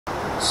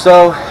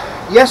So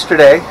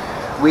yesterday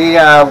we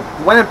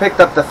went and picked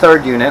up the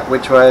third unit,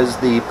 which was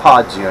the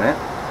pods unit,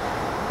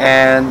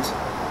 and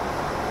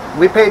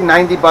we paid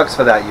 90 bucks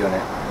for that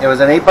unit. It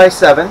was an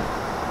 8x7,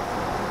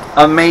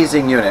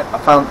 amazing unit. I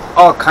found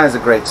all kinds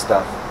of great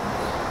stuff.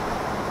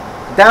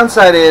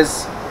 Downside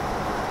is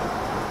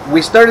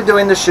we started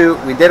doing the shoot.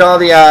 We did all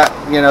the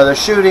the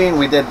shooting,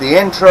 we did the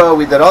intro,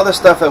 we did all the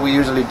stuff that we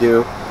usually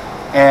do,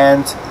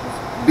 and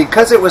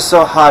because it was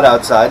so hot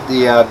outside,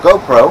 the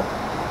GoPro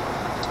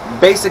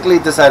basically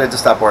decided to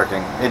stop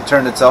working. It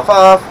turned itself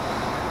off.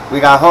 We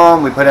got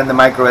home, we put in the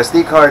micro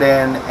SD card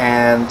in,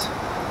 and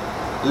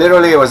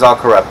literally it was all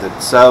corrupted.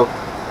 So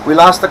we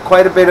lost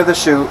quite a bit of the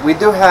shoot. We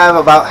do have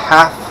about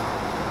half.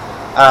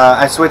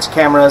 I switched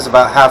cameras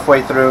about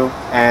halfway through,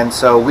 and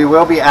so we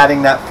will be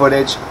adding that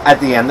footage at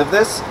the end of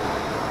this.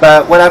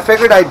 But what I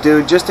figured I'd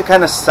do, just to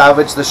kind of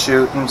salvage the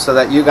shoot and so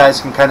that you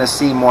guys can kind of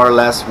see more or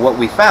less what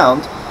we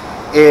found,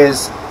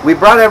 is we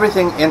brought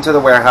everything into the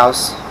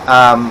warehouse,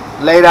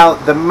 laid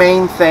out the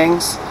main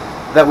things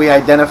that we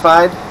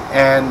identified,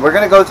 and we're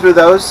going to go through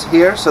those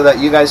here so that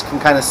you guys can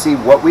kind of see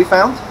what we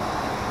found.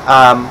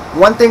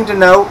 One thing to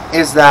note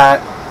is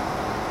that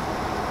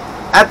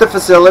at the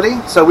facility,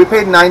 so we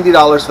paid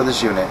 $90 for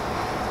this unit,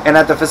 and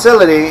at the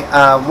facility,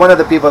 one of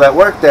the people that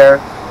worked there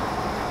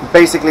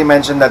basically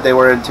mentioned that they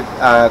were into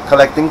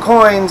collecting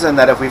coins, and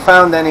that if we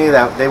found any,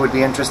 that they would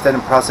be interested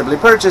in possibly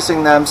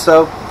purchasing them.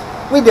 So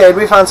we did.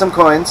 We found some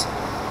coins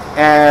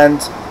and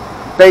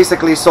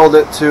basically sold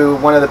it to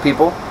one of the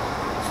people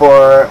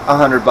for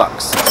 100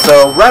 bucks.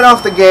 So right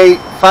off the gate,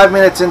 5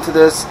 minutes into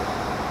this,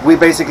 we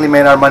basically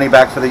made our money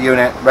back for the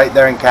unit right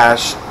there in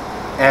cash.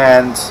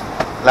 And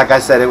like I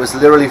said, it was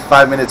literally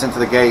 5 minutes into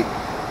the gate,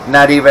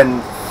 not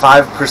even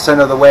 5%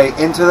 of the way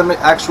into the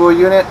actual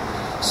unit.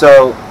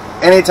 So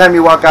anytime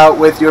you walk out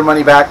with your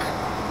money back,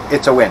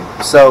 it's a win.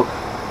 So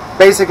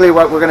basically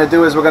what we're going to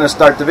do is we're going to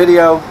start the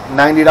video,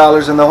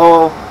 $90 in the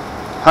hole,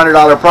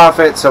 $100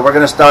 profit. So we're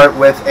going to start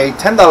with a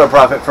 $10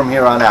 profit from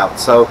here on out.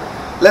 So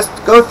let's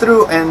go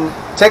through and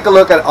take a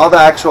look at all the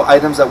actual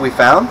items that we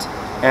found,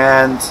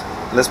 and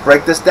let's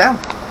break this down.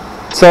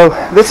 So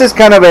this is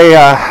kind of a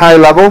high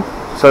level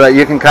so that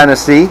you can kind of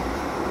see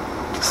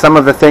some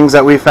of the things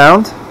that we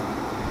found.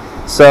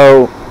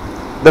 So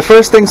the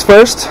first things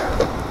first,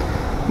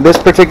 this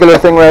particular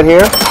thing right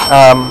here,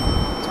 a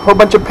whole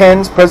bunch of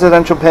pins,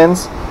 presidential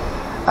pins.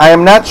 I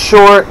am not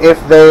sure if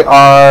they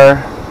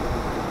are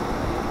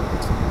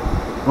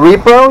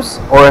repros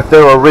or if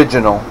they're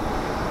original.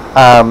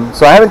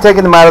 So I haven't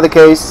taken them out of the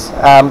case.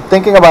 I'm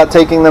thinking about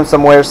taking them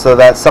somewhere so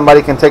that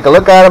somebody can take a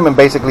look at them and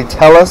basically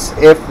tell us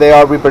if they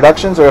are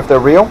reproductions or if they're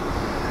real.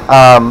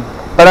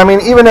 But I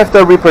mean, even if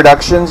they're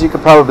reproductions, you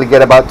could probably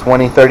get about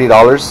 $20,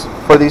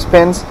 $30 for these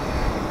pins.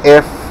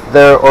 If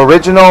they're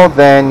original,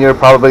 then you're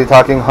probably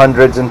talking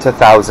hundreds into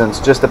thousands,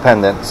 just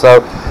dependent.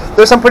 So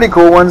there's some pretty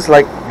cool ones,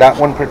 like that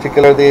one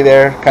particularly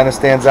there kind of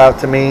stands out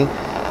to me.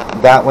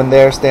 That one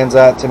there stands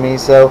out to me.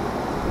 So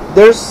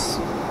there's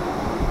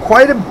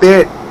quite a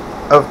bit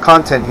of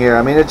content here.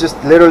 I mean, it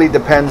just literally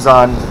depends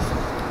on,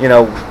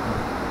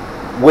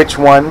 which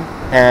one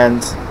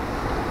and,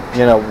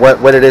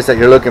 what it is that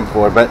you're looking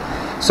for. But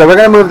so we're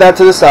going to move that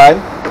to the side,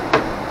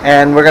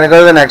 and we're going to go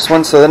to the next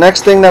one. So the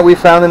next thing that we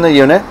found in the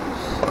unit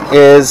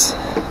is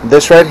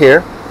this right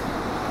here.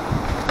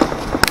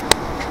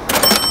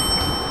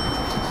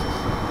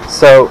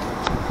 So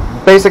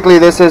basically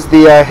this is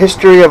the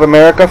history of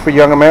America for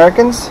young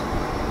Americans.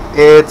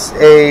 It's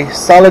a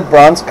solid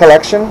bronze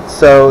collection,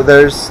 so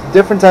there's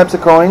different types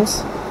of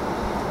coins,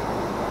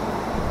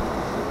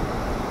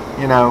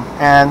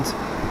 and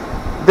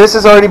this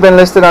has already been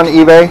listed on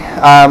eBay.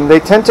 They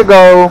tend to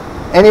go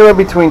anywhere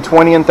between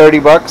 20 and 30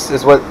 bucks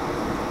is what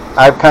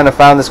I've kind of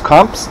found as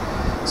comps.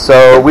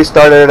 So we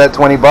started at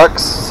 20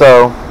 bucks,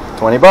 so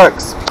 20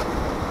 bucks.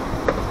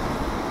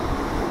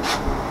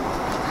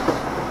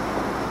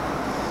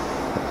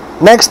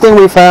 Next thing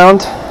we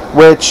found,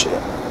 which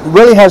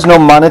really has no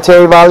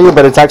monetary value,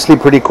 but it's actually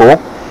pretty cool.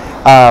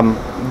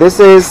 This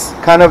is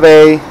kind of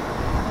a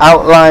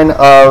outline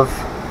of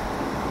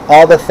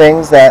all the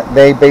things that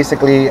they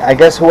basically, I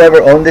guess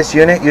whoever owned this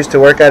unit used to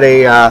work at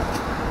a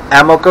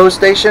Amoco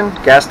station,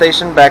 gas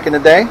station back in the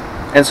day.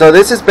 And so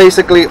this is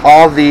basically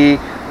all the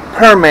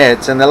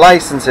permits and the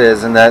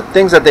licenses and the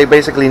things that they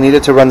basically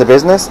needed to run the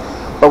business.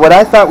 But what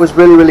I thought was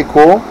really, really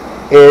cool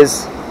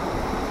is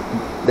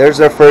there's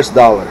their first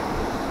dollar.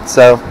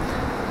 So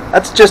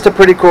that's just a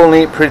pretty cool,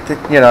 neat,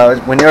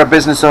 when you're a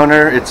business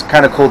owner, it's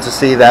kind of cool to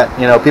see that,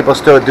 people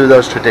still do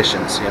those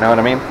traditions, you know what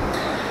I mean?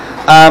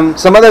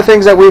 Some other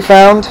things that we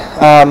found,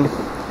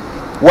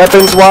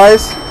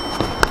 weapons-wise,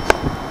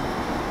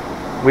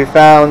 we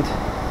found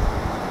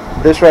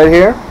this right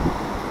here.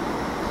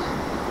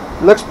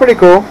 Looks pretty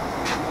cool.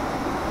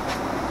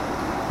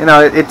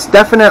 It's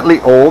definitely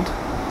old,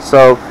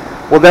 so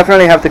we'll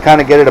definitely have to kind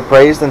of get it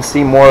appraised and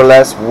see more or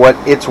less what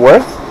it's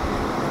worth.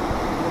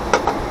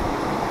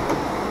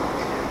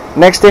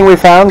 Next thing we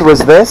found was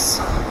this.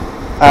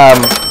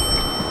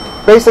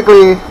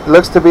 Basically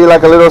looks to be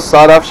like a little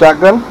sawed-off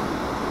shotgun.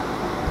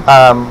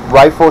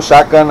 rifle,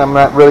 shotgun, I'm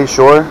not really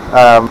sure.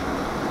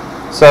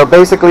 So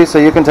basically, so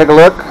you can take a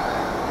look,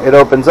 it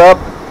opens up.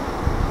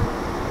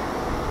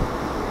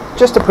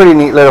 Just a pretty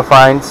neat little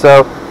find.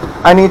 So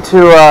I need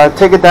to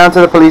take it down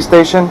to the police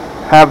station,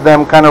 have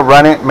them kind of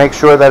run it, make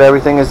sure that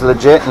everything is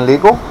legit and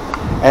legal,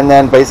 and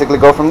then basically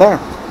go from there.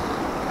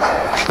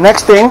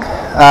 Next thing,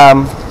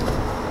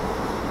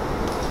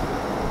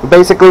 we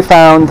basically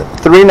found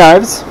 3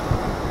 knives.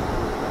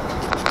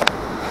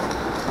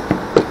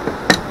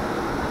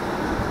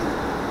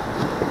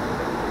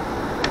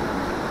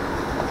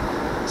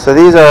 So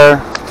these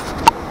are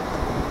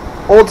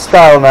old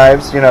style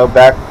knives, you know,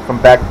 back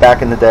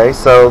in the day.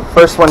 So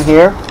first one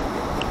here.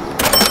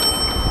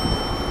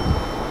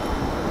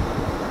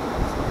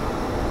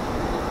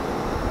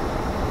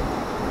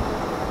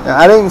 Now,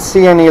 I didn't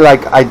see any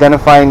like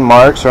identifying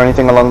marks or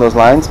anything along those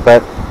lines,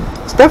 but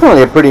it's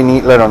definitely a pretty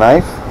neat little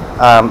knife.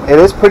 It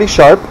is pretty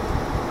sharp.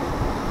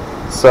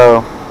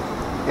 So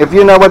if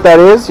you know what that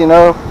is, you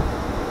know,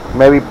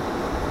 maybe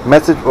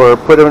message or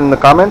put it in the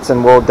comments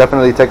and we'll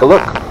definitely take a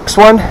look. Next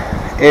one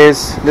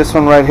is this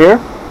one right here.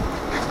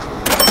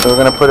 So we're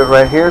going to put it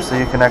right here so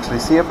you can actually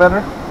see it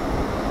better.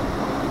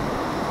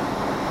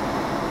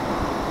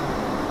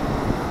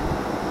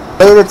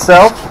 The blade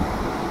itself,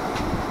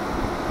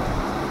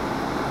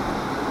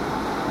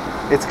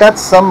 it's got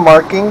some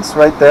markings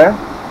right there.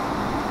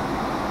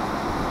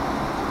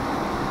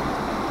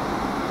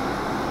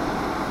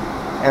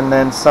 And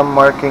then some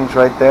markings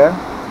right there.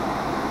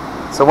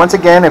 So once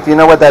again, if you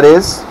know what that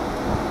is,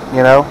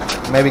 you know,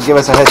 maybe give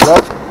us a heads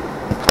up.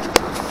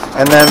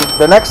 And then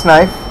the next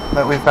knife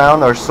that we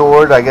found, or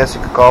sword I guess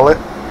you could call it,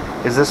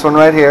 is this one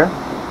right here.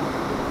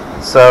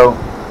 So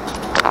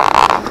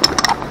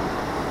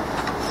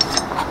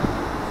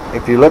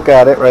if you look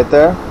at it right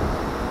there,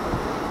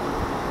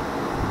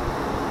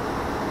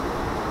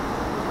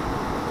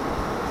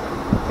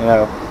 you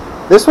know,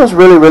 this one's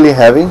really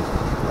heavy.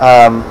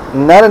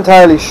 Not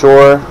entirely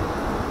sure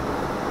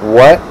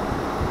what.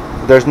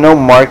 There's no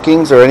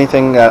markings or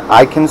anything that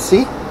I can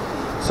see,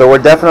 so we're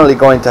definitely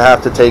going to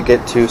have to take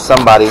it to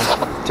somebody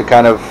to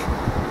kind of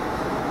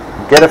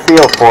get a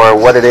feel for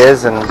what it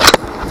is and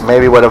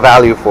maybe what a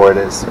value for it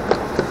is.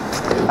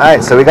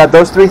 Alright, so we got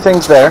those 3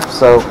 things there,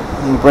 so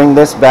you bring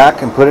this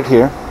back and put it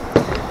here.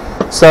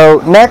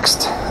 So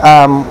next,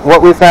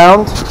 what we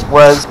found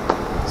was,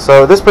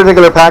 so this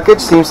particular package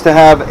seems to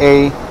have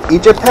a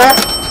Egypt hat.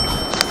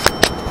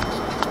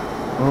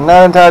 I'm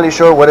not entirely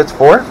sure what it's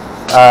for.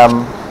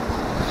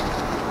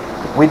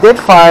 We did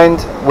find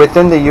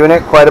within the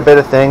unit quite a bit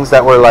of things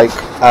that were like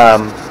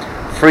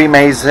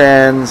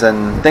Freemasons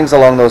and things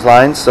along those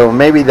lines, so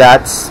maybe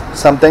that's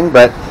something,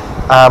 but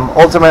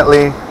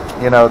ultimately,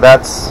 you know,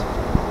 that's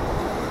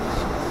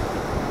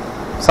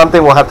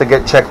something we'll have to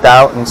get checked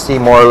out and see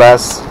more or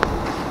less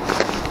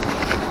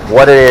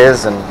what it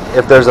is and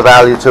if there's a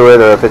value to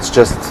it or if it's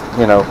just,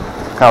 you know,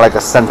 kind of like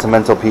a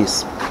sentimental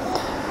piece.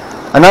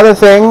 Another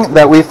thing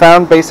that we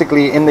found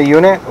basically in the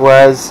unit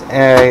was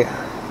a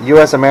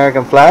US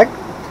American flag,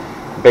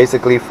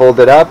 basically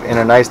folded up in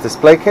a nice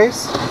display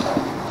case.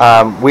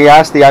 We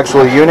asked the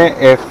actual unit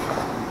if,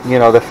 you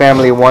know, the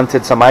family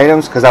wanted some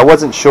items, because I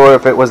wasn't sure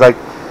if it was like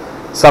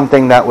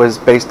something that was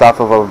based off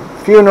of a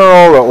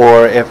funeral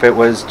or if it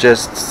was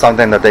just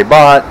something that they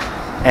bought,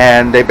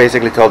 and they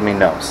basically told me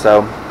no.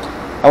 So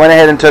I went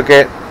ahead and took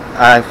it.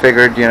 I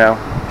figured, you know,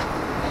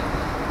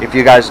 if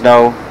you guys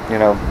know, you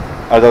know,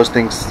 are those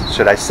things,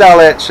 should I sell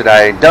it, should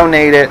I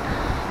donate it,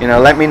 you know,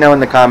 let me know in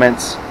the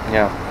comments. You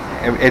know,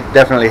 it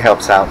definitely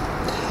helps out.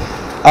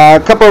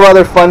 A couple of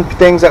other fun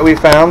things that we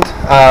found.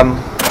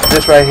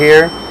 This right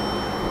here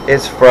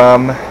is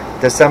from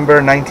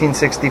December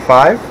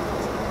 1965.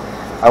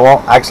 I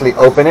won't actually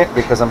open it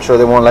because I'm sure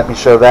they won't let me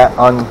show that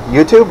on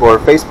YouTube or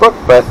Facebook.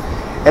 But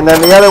and then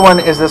the other one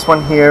is this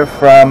one here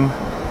from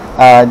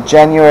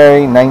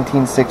January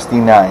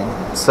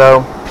 1969.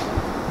 So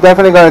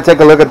definitely going to take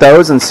a look at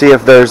those and see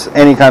if there's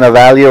any kind of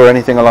value or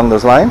anything along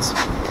those lines.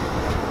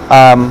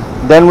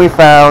 Then we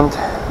found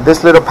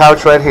this little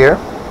pouch right here,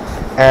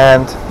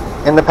 and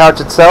in the pouch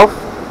itself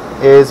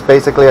is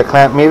basically a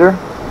clamp meter.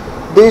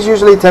 These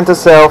usually tend to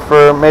sell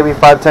for maybe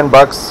 $5-10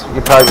 bucks.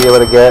 You'd probably be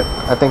able to get,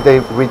 I think they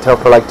retail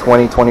for like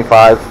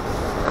 $20-25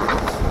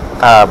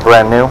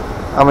 brand new.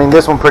 I mean,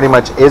 this one pretty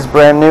much is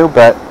brand new,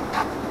 but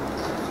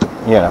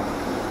you know.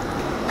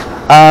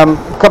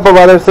 A couple of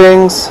other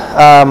things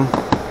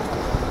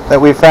that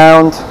we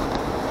found.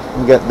 Let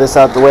me get this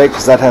out the way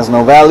because that has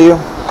no value.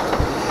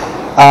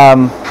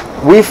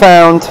 We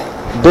found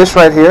this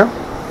right here,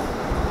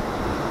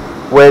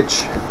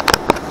 which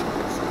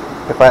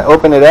if I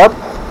open it up,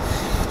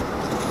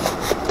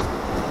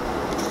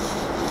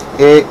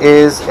 it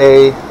is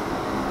a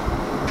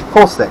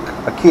pull stick,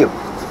 a cube.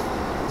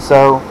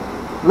 So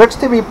looks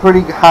to be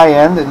pretty high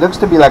end. It looks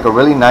to be like a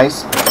really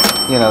nice,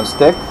 you know,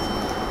 stick.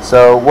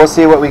 So we'll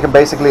see what we can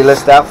basically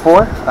list that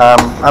for.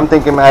 I'm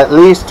thinking at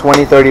least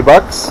 $20-30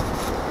 bucks.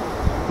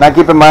 Now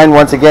keep in mind,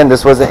 once again,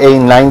 this was a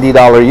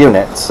 $90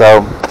 unit,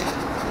 so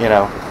you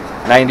know,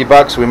 90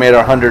 bucks, we made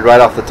our 100 right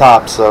off the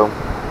top. So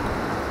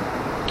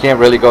can't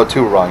really go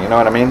too wrong, you know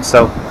what I mean?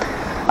 So,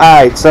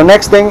 alright, so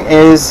next thing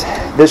is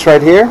this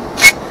right here.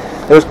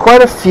 There's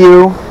quite a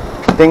few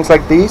things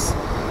like these.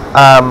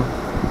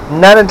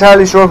 Not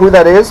entirely sure who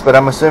that is, but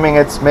I'm assuming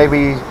it's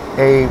maybe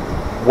a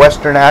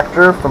Western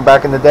actor from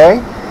back in the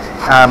day.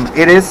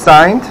 It is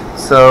signed,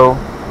 so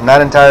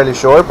not entirely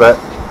sure, but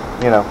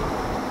you know,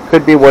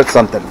 could be worth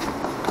something.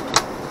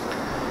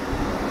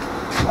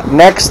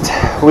 Next,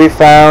 we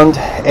found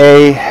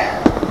a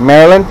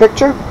Maryland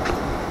picture.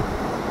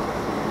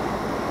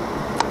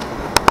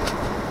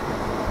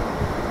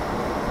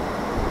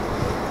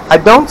 I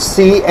don't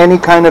see any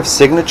kind of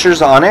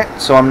signatures on it,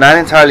 so I'm not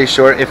entirely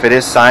sure if it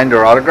is signed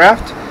or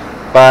autographed,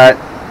 but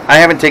I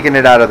haven't taken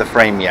it out of the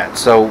frame yet.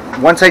 So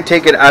once I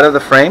take it out of the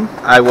frame,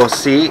 I will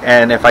see,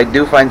 and if I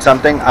do find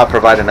something, I'll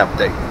provide an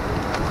update.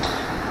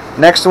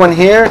 Next one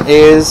here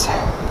is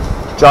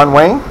John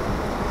Wayne.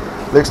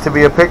 Looks to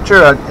be a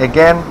picture.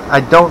 Again, I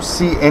don't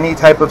see any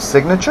type of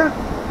signature,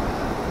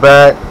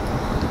 but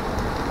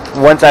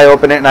once I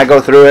open it and I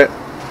go through it,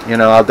 you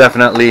know, I'll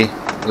definitely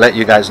let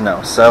you guys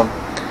know. So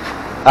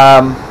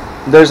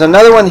there's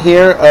another one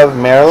here of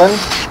Maryland.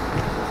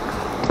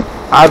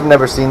 I've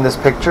never seen this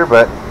picture,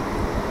 but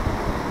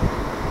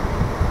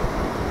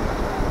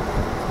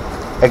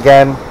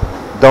again,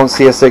 don't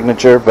see a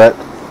signature, but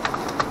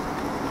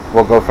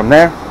we'll go from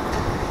there.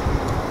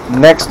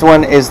 Next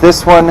one is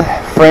this one.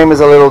 Frame is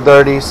a little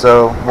dirty,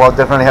 so we'll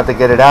definitely have to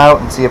get it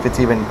out and see if it's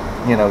even,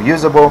 you know,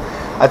 usable.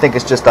 I think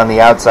it's just on the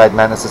outside,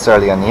 not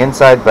necessarily on the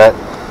inside, but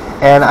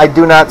and I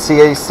do not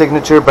see a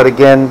signature, but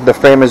again, the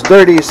frame is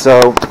dirty,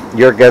 so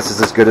your guess is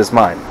as good as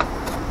mine.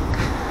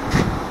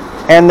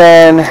 And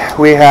then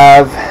we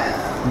have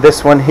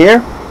this one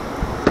here.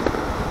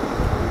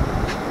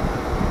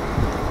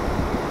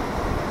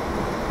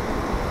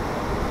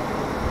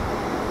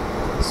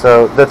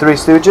 So the Three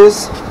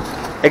Stooges.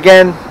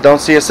 Again,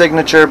 don't see a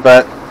signature,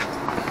 but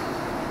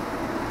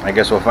I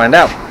guess we'll find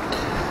out.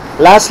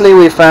 Lastly,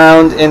 we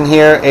found in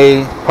here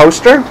a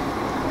poster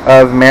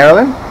of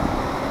Maryland.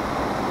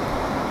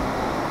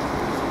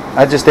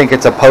 I just think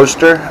it's a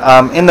poster.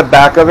 In the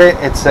back of it,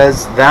 it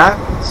says that,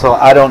 so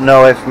I don't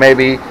know if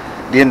maybe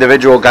the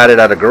individual got it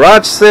at a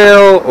garage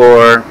sale,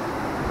 or,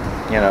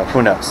 you know,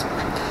 who knows.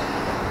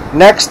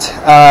 Next,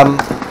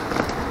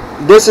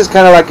 this is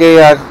kind of like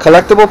a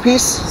collectible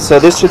piece, so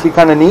this should be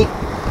kind of neat.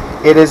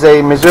 It is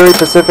a Missouri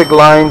Pacific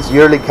Line's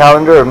yearly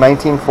calendar of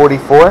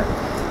 1944.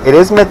 It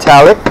is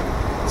metallic,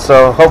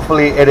 so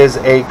hopefully it is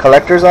a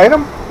collector's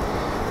item,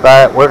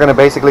 but we're going to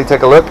basically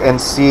take a look and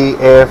see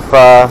if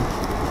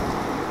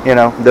you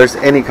know, there's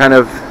any kind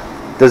of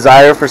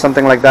desire for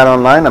something like that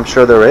online. I'm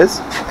sure there is.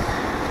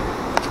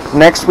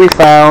 Next, we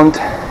found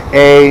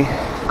a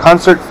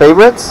Concert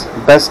Favorites,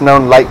 Best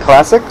Known Light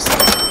Classics.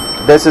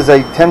 This is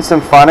a 10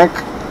 symphonic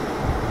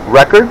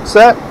record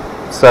set,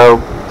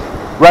 so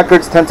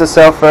records tend to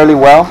sell fairly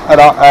well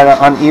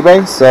on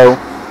eBay, so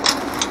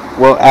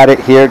we'll add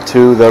it here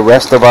to the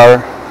rest of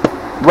our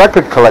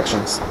record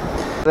collections.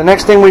 The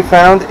next thing we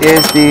found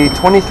is the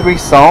 23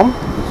 Psalm.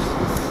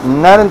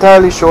 Not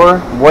entirely sure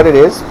what it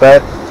is,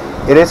 but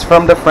it is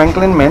from the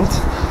Franklin Mint,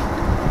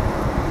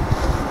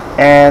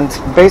 and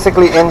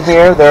basically in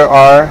here there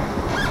are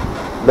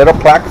little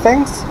plaque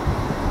things.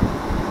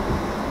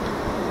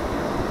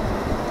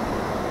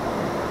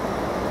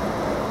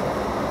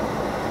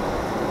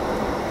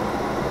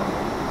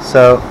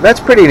 So that's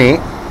pretty neat.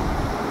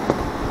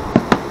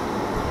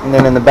 And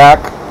then in the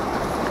back,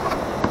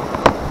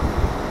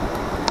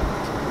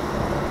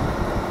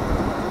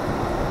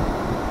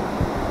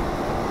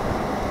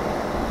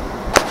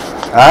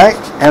 alright,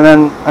 and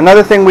then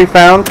another thing we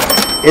found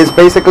is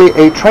basically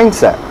a train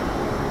set.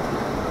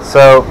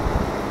 So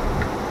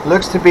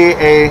looks to be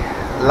a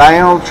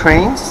Lionel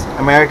Trains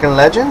American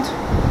Legend,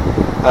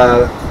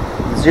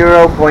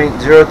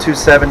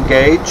 0.027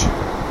 gauge.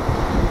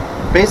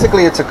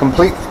 Basically it's a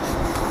complete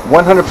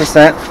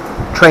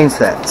 100% train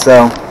set.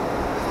 So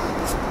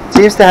it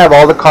seems to have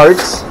all the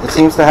cards, it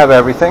seems to have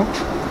everything.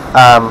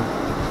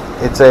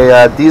 It's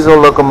a diesel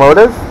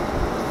locomotive,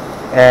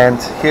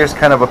 and here's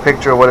kind of a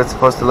picture of what it's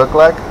supposed to look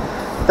like.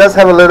 It does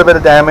have a little bit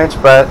of damage,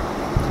 but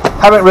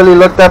haven't really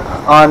looked up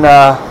on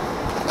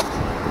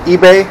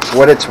eBay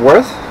what it's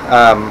worth,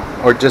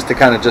 or just to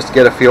kind of just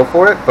get a feel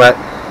for it. But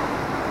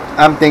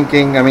I'm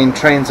thinking, I mean,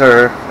 trains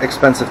are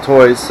expensive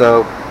toys,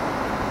 so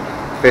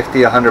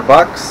 50, 100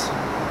 bucks.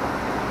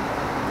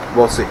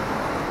 We'll see.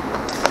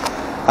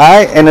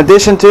 Alright, in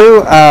addition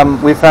to,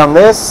 we found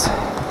this.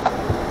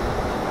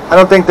 I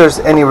don't think there's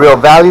any real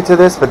value to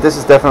this, but this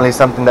is definitely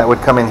something that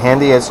would come in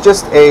handy. It's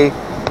just a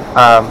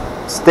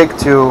stick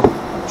to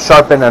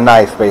sharpen a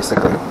knife,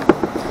 basically.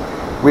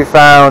 We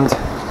found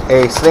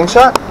a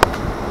slingshot.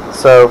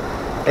 So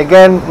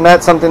again,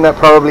 not something that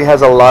probably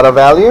has a lot of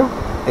value.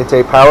 It's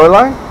a power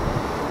line,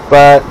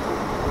 but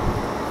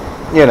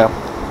you know,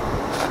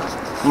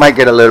 might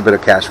get a little bit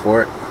of cash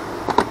for it.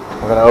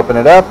 We're going to open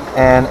it up,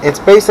 and it's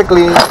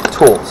basically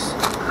tools.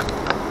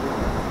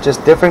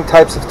 Just different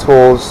types of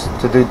tools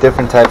to do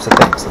different types of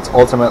things. That's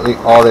ultimately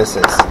all this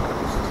is.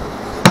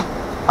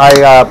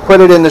 I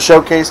put it in the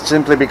showcase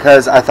simply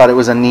because I thought it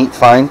was a neat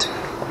find.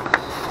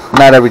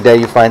 Not every day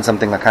you find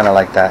something kind of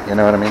like that, you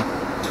know what I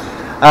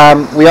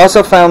mean? We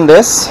also found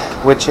this,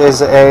 which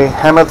is a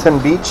Hamilton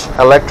Beach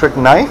electric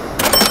knife.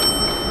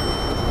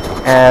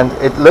 And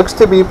it looks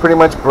to be pretty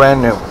much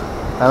brand new.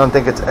 I don't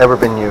think it's ever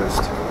been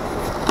used.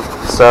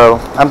 So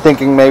I'm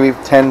thinking maybe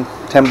 10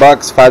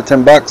 bucks,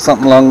 10 bucks,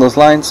 something along those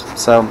lines.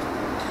 So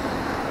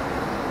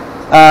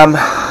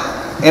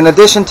in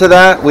addition to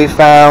that, we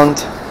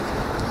found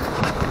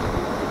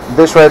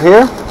this right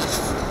here,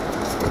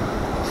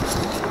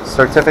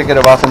 certificate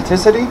of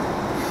authenticity,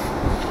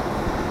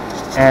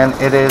 and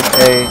it is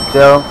a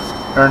Dale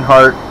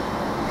Earnhardt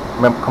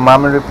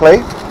commemorative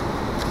plate.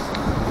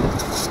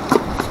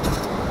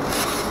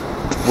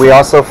 We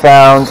also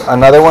found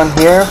another one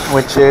here,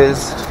 which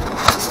is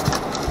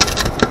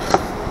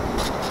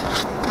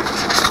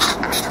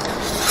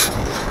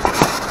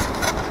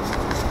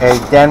a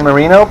Dan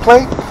Marino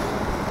plate,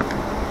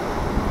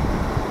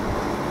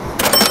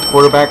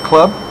 quarterback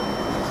club.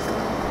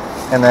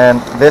 And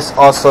then this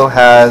also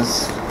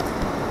has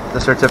the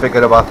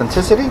certificate of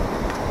authenticity.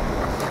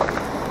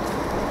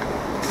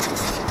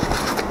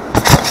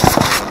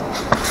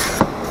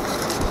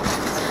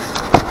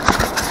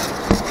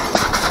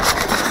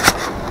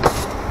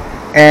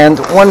 And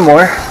one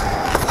more.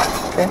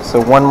 Okay, so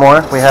one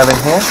more we have in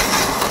here.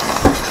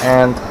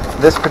 And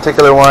this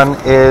particular one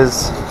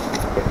is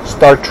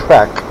Star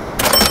Trek,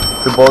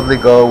 to boldly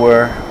go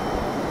where.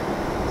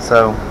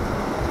 So,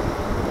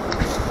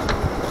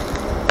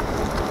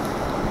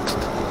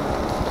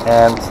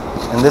 and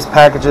in this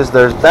packages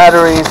there's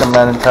batteries. I'm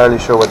not entirely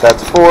sure what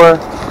that's for.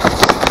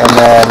 And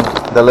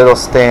then the little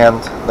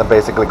stand that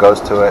basically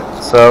goes to it.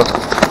 So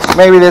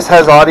maybe this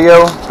has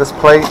audio, this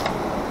plate.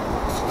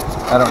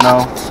 I don't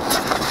know.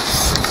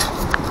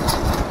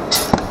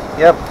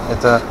 Yep,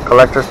 it's a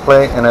collector's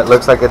plate and it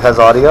looks like it has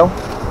audio.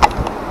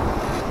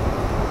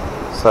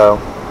 So,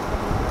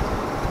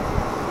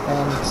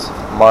 and it's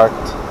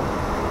marked.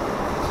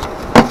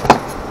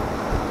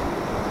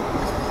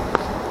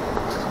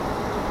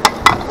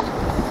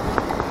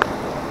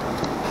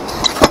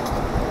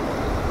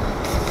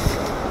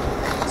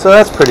 So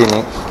that's pretty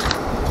neat.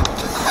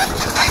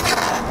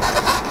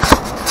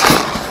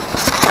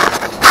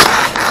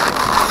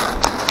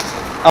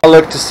 I'll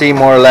look to see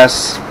more or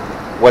less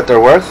what they're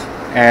worth,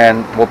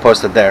 and we'll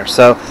post it there.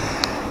 So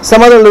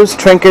some other loose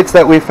trinkets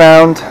that we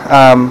found,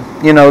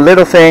 you know,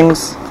 little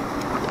things,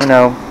 you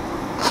know,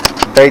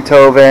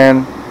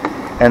 Beethoven,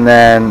 and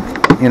then,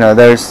 you know,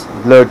 there's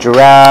little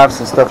giraffes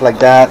and stuff like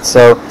that.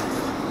 So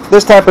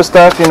this type of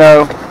stuff, you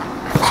know,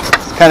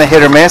 it's kind of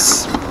hit or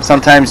miss.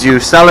 Sometimes you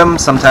sell them,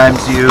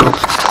 sometimes you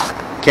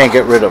can't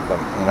get rid of them,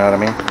 you know what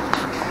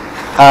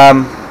I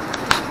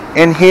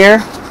mean? In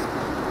here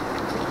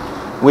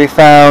we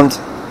found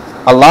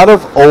a lot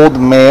of old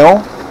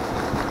mail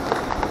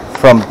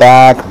from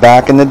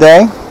back in the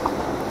day,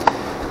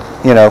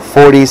 you know,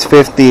 40s,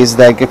 50s.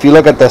 Like if you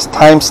look at the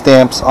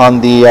timestamps on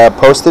the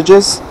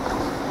postages,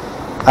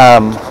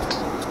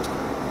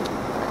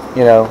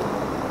 you know,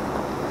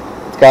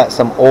 it's got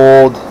some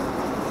old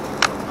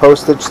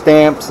postage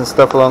stamps and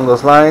stuff along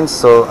those lines.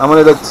 So I'm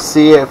going to look to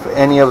see if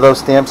any of those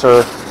stamps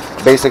are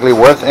basically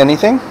worth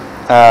anything.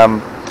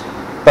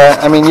 But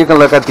I mean, you can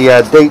look at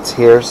the dates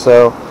here.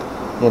 So,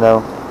 you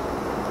know,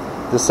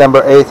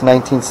 December 8th,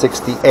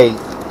 1968.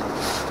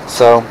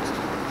 So,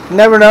 you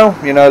never know,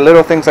 you know,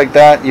 little things like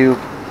that you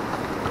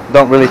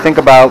don't really think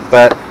about,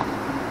 but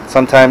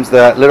sometimes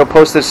the little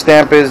postage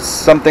stamp is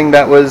something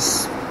that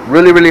was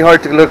really, really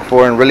hard to look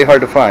for and really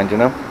hard to find, you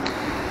know.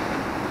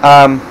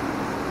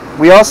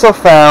 We also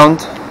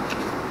found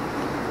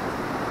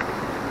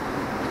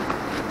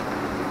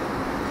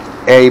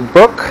a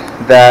book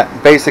that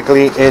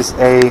basically is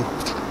a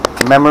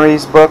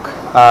memories book.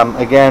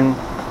 Again,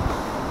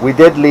 we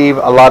did leave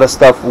a lot of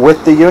stuff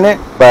with the unit,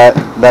 but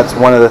that's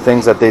one of the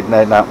things that they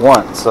did not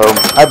want. So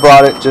I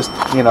brought it just,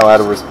 you know, out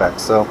of respect.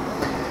 So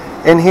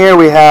in here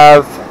we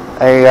have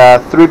a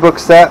 3-book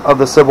set of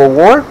the Civil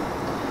War.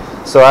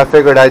 So I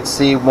figured I'd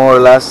see more or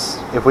less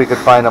if we could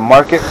find a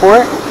market for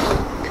it.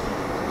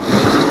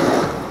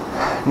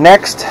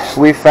 Next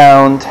we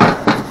found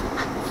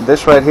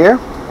this right here,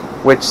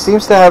 which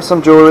seems to have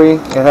some jewelry.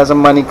 It has a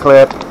money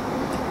clip,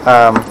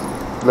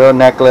 little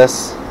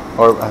necklace,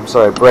 or I'm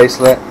sorry,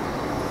 bracelet,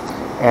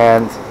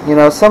 and you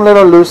know, some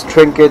little loose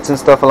trinkets and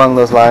stuff along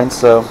those lines.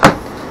 So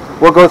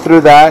we'll go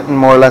through that and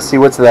more or less see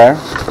what's there.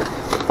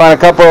 Found a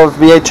couple of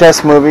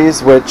VHS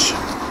movies, which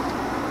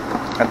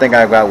I think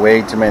I've got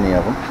way too many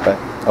of them, but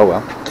oh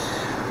well.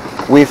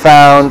 We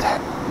found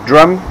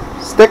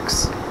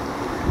drumsticks,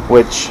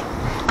 which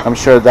I'm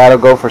sure that'll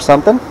go for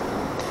something.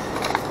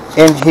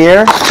 In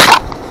here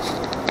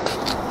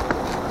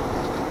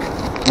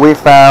we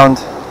found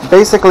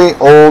basically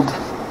old,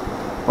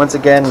 once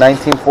again,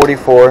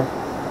 1944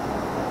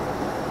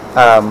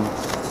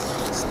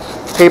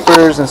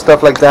 papers and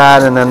stuff like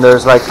that, and then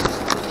there's like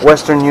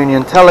Western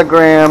Union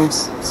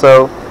telegrams.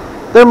 So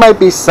there might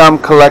be some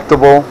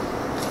collectible,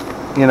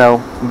 you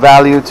know,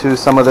 value to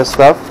some of this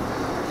stuff.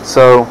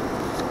 So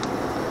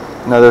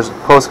Another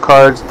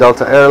postcards,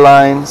 Delta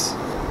Airlines.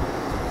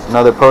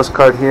 Another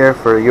postcard here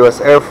for US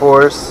Air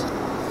Force.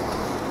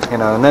 You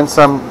know, and then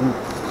some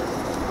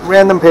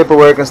random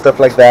paperwork and stuff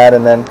like that,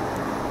 and then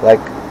like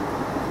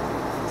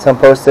some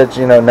postage,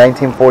 you know,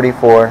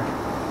 1944.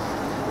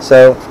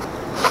 So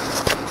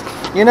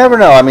you never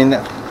know. I mean,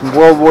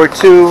 World War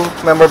II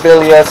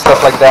memorabilia,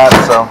 stuff like that.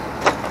 So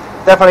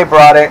definitely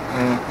brought it,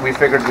 and we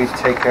figured we'd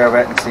take care of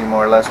it and see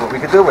more or less what we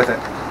could do with it.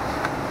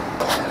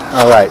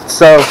 Alright,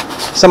 so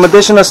some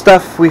additional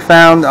stuff we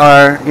found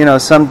are, you know,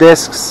 some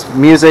discs,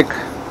 music,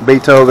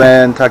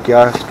 Beethoven,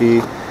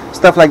 Tchaikovsky,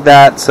 stuff like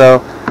that.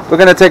 So we're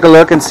going to take a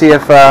look and see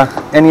if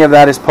any of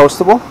that is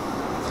postable.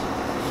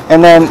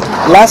 And then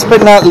last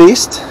but not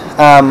least,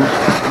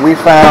 we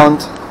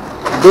found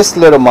this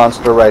little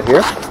monster right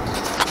here,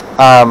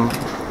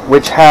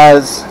 which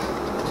has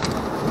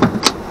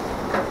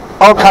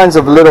all kinds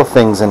of little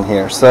things in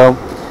here. So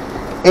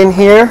in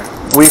here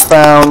we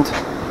found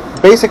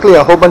basically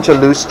a whole bunch of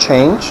loose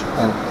change,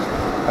 and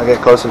I'll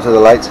get closer to the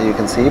light so you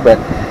can see, but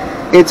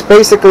it's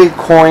basically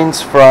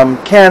coins from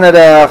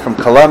Canada, from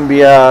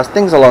Colombia,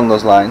 things along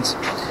those lines.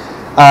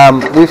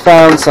 We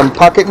found some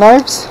pocket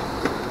knives.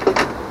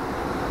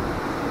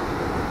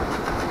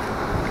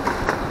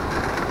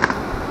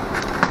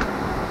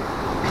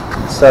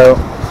 So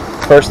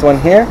first one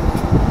here.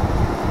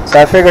 So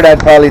I figured I'd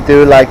probably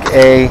do like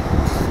a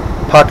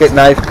pocket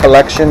knife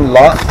collection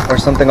lot or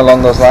something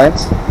along those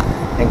lines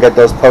and get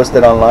those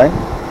posted online.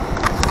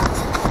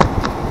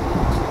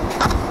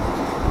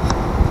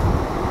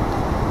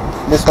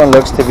 This one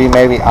looks to be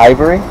maybe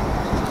ivory.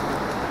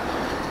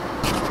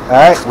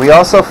 Alright, we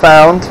also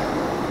found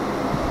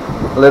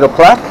a little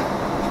plaque,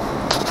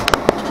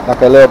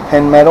 like a little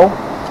pin medal.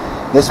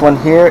 This one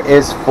here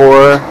is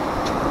for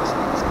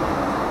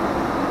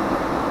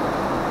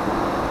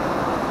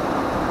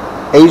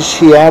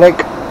Asiatic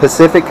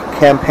Pacific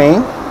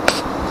Campaign,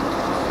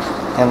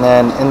 and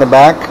then in the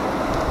back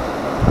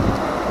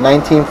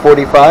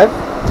 1945.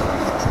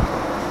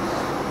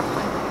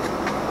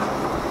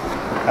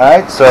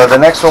 Alright, so the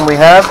next one we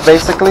have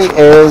basically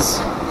is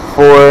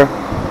for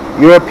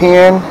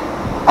European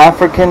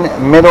African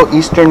Middle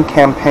Eastern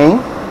Campaign,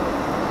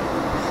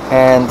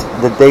 and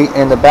the date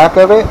in the back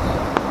of it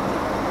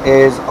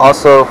is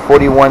also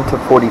 41 to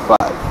 45.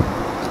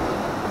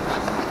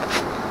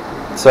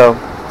 So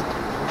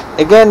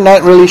again,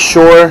 not really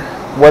sure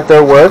what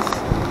they're worth.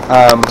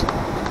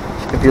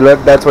 If you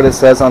look, that's what it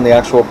says on the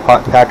actual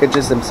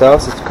packages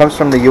themselves. It comes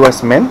from the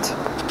US Mint.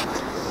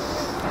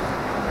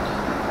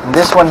 And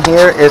this one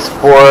here is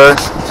for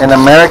an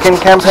American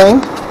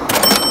campaign,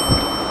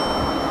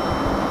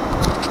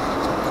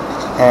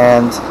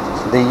 and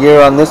the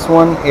year on this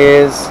one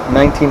is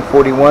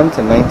 1941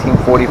 to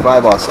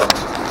 1945 also.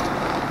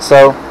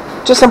 So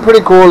just some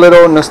pretty cool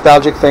little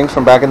nostalgic things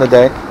from back in the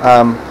day.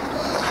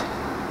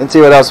 Let's see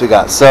what else we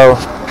got. So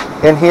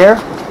in here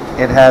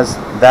it has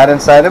that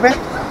inside of it.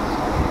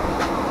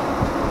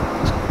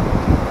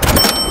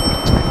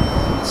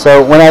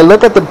 So when I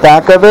look at the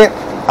back of it,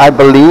 I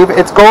believe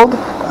it's gold.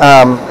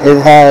 It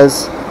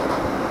has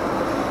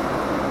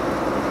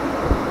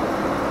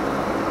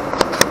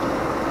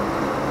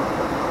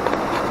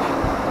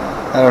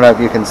I don't know if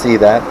you can see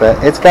that,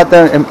 but it's got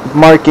the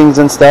markings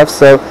and stuff,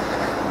 so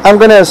I'm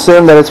going to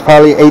assume that it's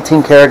probably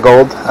 18 karat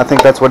gold. I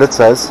think that's what it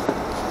says.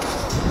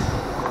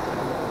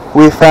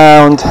 We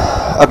found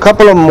a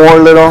couple of more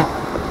little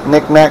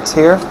knickknacks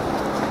here.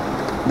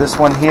 This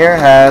one here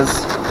has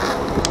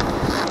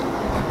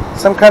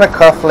some kind of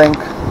cufflink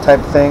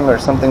type thing, or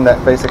something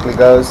that basically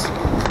goes.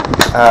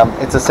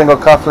 It's a single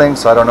cufflink,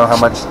 so I don't know how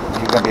much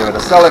you're going to be able to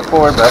sell it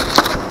for, but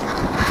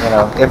you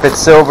know, if it's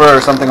silver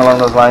or something along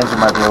those lines, you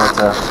might be able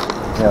to,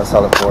 you know,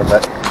 sell it for.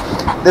 But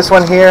this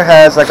one here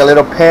has like a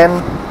little pin,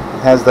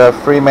 has the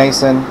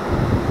Freemason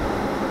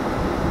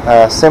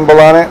symbol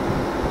on it,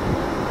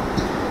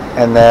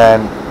 and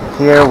then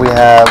here we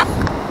have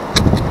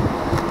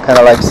kind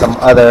of like some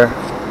other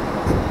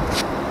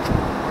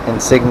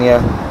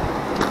insignia.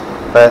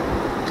 But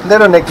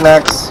little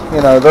knickknacks,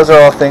 you know, those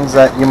are all things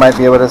that you might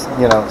be able to,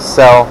 you know,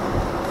 sell,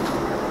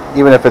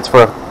 even if it's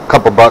for a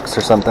couple bucks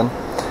or something.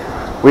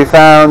 We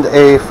found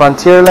a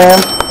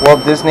Frontierland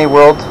Walt Disney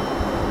World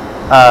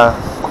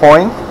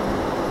coin,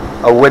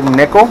 a wooden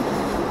nickel,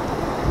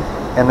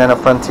 and then a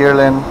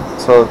Frontierland,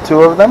 so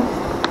two of them.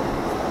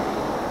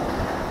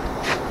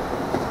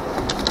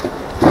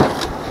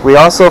 We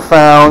also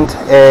found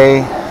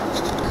a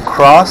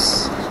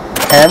cross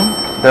pen.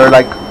 They're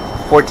like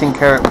 14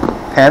 karat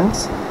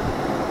pens.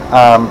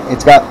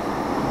 It's got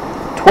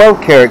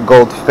 12 karat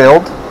gold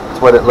filled.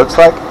 That's what it looks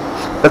like.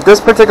 But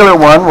this particular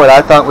one, what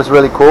I thought was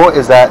really cool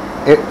is that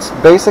it's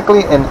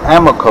basically an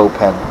Amoco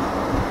pen.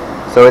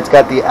 So it's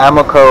got the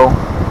Amoco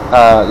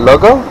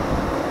logo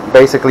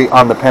basically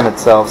on the pen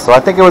itself. So I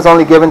think it was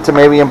only given to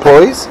maybe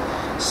employees.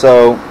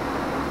 So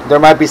there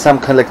might be some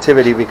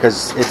collectivity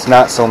because it's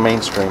not so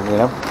mainstream, you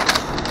know.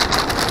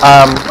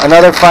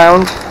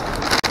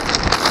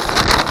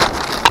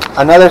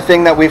 Another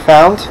thing that we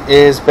found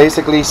is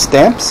basically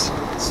stamps.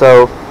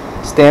 So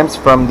stamps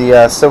from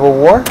the Civil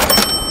War.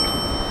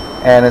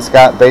 and it's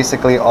got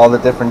basically all the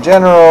different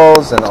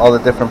generals and all the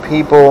different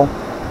people.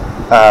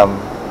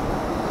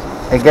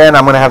 Again,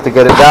 I'm going to have to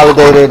get it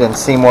validated and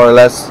see more or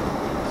less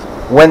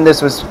when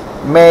this was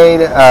made.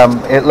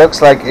 It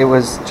looks like it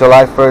was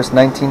July 1st,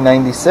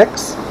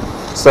 1996.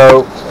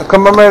 So a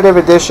commemorative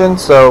edition.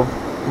 So,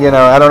 you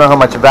know, I don't know how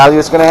much value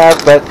it's going to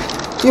have, but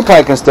you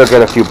probably can still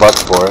get a few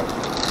bucks for it.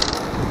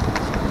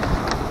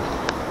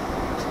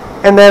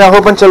 And then a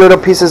whole bunch of little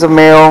pieces of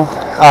mail,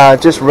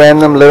 just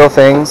random little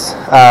things,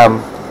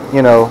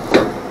 you know,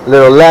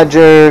 little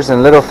ledgers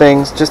and little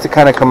things just to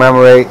kind of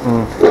commemorate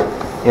and,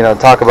 you know,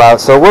 talk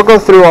about. So we'll go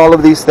through all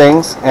of these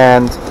things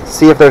and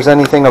see if there's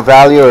anything of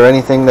value or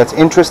anything that's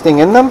interesting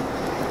in them,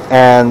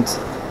 and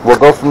we'll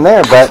go from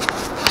there. But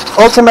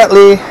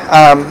ultimately,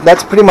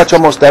 that's pretty much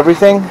almost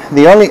everything.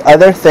 The only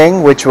other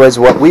thing, which was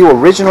what we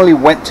originally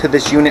went to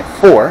this unit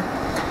for,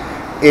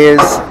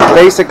 is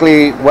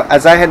basically,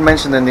 as I had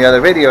mentioned in the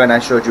other video, and I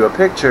showed you a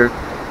picture,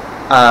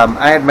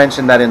 I had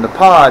mentioned that in the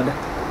pod,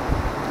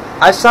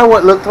 I saw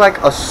what looked like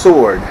a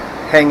sword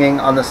hanging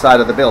on the side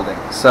of the building.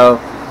 So,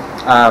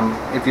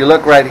 if you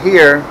look right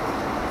here,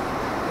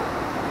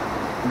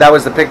 that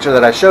was the picture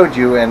that I showed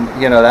you, and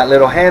you know, that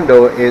little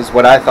handle is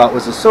what I thought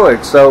was a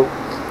sword. So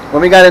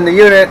when we got in the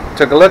unit,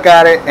 took a look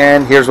at it,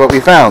 and here's what we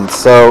found.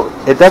 So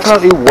it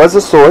definitely was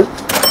a sword.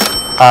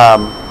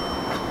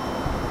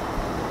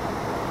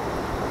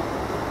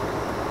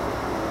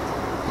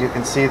 You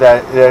can see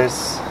that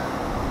there's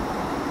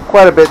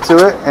quite a bit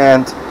to it,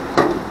 and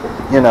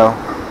you know,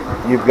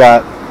 you've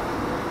got,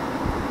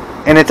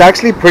 and it's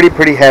actually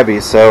pretty heavy,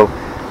 so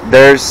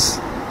there's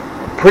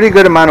a pretty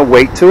good amount of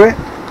weight to it,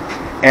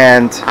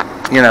 and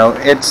you know,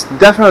 it's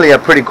definitely a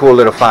pretty cool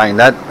little find.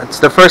 It's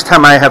the first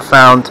time I have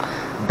found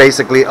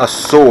basically a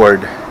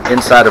sword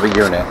inside of a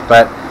unit.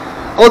 But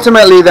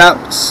ultimately,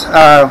 that's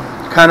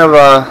kind of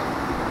a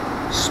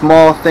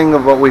small thing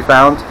of what we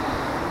found.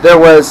 There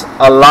was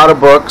a lot of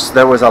books,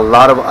 there was a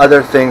lot of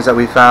other things that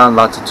we found,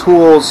 lots of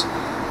tools.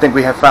 I think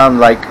we have found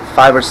like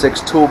 5 or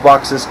 6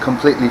 toolboxes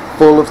completely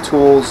full of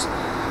tools.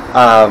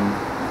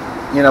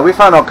 You know, we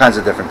found all kinds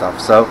of different stuff.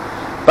 So,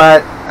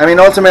 but I mean,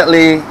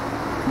 ultimately,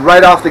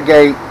 right off the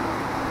gate,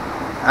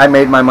 I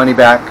made my money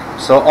back.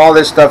 So all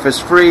this stuff is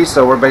free,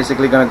 so we're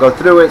basically going to go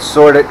through it,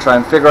 sort it, try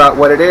and figure out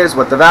what it is,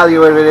 what the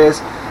value of it is,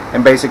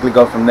 and basically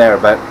go from there.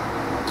 But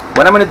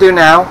what I'm going to do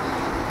now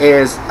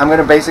is I'm going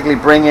to basically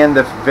bring in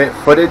the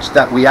footage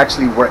that we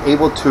actually were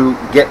able to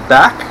get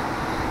back,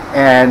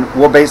 and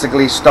we'll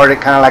basically start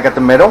it kind of like at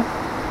the middle,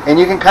 and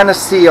you can kind of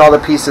see all the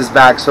pieces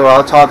back. So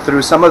I'll talk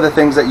through some of the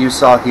things that you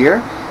saw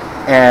here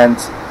and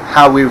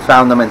how we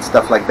found them and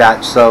stuff like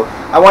that. So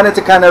I wanted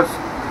to kind of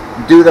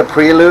do the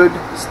prelude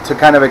to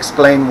kind of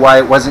explain why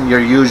it wasn't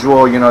your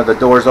usual, you know, the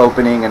doors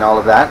opening and all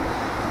of that.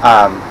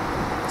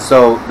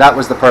 So that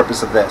was the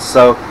purpose of this.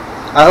 So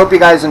I hope you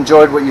guys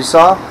enjoyed what you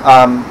saw.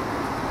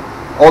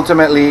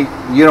 Ultimately,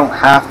 you don't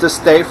have to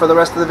stay for the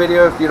rest of the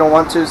video if you don't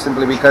want to,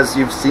 simply because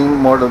you've seen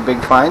more of the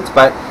big finds,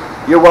 but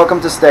you're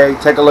welcome to stay,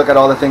 take a look at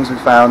all the things we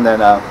found,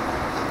 and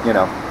you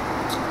know,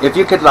 if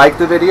you could like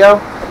the video,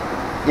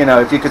 you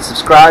know, if you could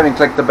subscribe and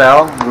click the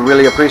bell, we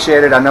really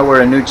appreciate it. I know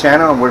we're a new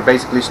channel and we're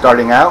basically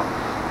starting out,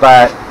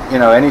 but you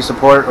know, any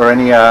support or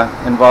any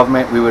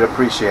involvement we would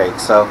appreciate.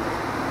 So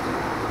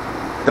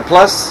the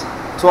plus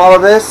to all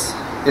of this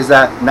is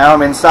that now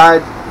I'm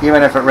inside.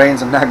 Even if it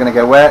rains, I'm not going to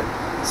get wet.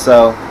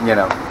 So, you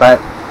know, but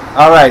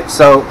alright,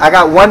 so I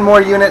got one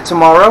more unit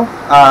tomorrow.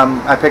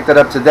 I picked it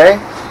up today.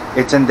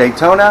 It's in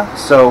Daytona,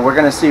 so we're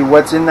going to see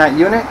what's in that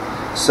unit.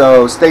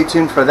 So stay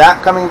tuned for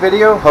that coming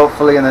video,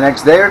 hopefully in the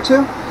next day or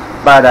two.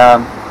 But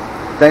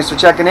thanks for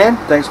checking in,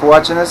 thanks for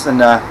watching us, and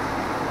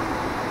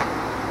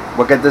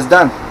we'll get this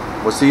done.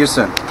 We'll see you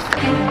soon.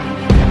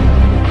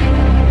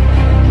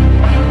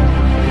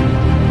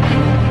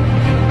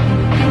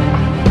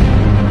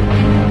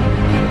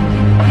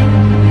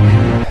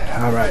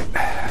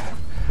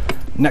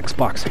 Next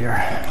box here.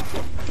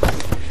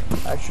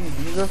 Actually,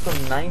 these are from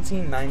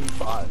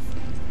 1995.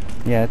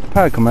 Yeah, it's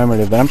probably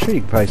commemorative, but I'm sure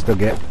you could probably still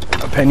get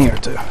a penny or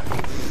two.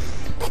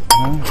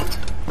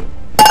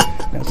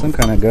 Got some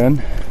kind of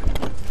gun.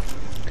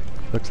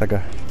 Looks like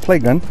a play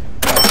gun.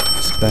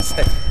 But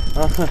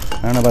I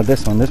don't know about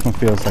this one. This one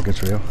feels like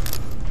it's real.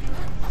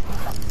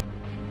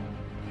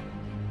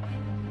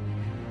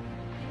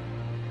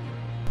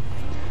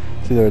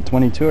 It's either a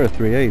 22 or a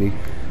 380.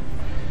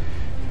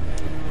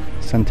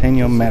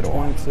 Centennial medal.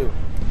 22.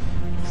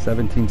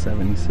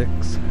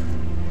 1776.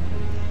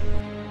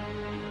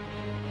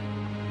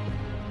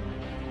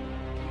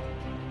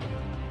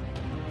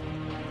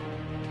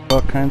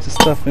 All kinds of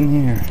stuff in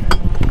here.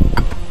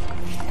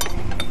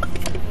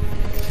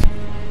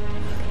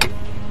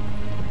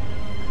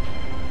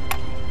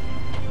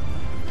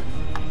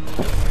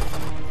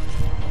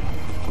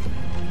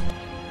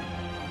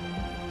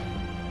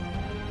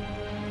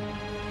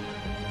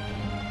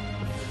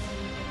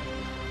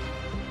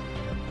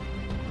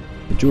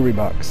 Jewelry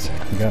box.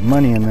 We got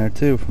money in there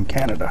too from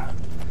Canada.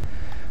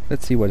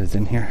 Let's see what is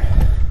in here.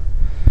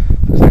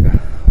 Looks like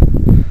a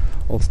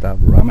old style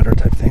barometer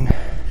type thing.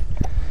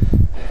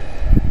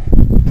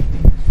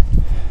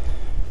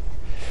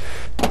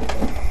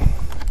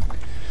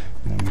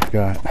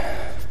 we've got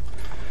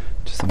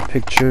just some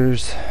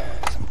pictures,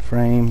 some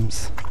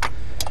frames.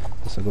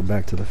 This will go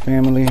back to the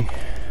family.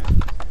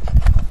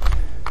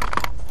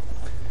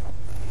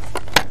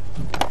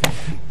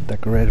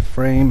 Decorative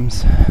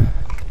frames.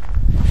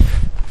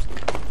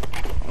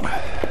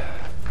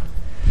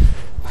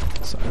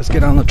 So let's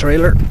get on the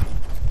trailer.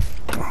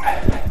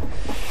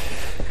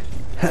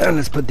 And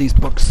let's put these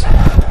books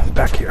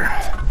back here.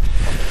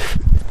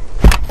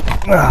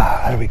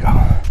 There we go.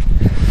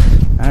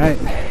 Alright,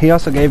 he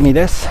also gave me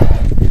this.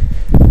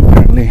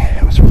 Apparently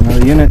it was from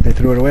another unit, they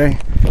threw it away.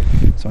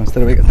 So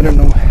instead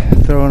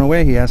of throwing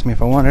away, he asked me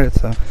if I wanted it,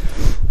 so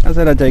I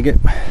said I'd take it.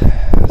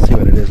 I'll see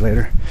what it is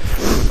later.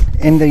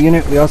 In the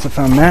unit we also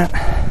found that.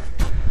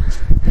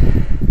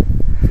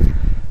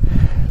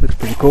 Looks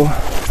pretty cool.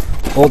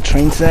 Old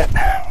train set.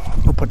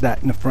 We'll put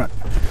that in the front.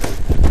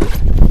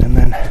 And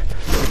then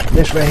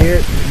this right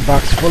here,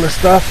 box full of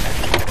stuff.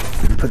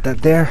 Put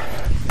that there.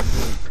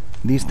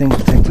 These things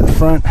we'll take to the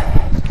front.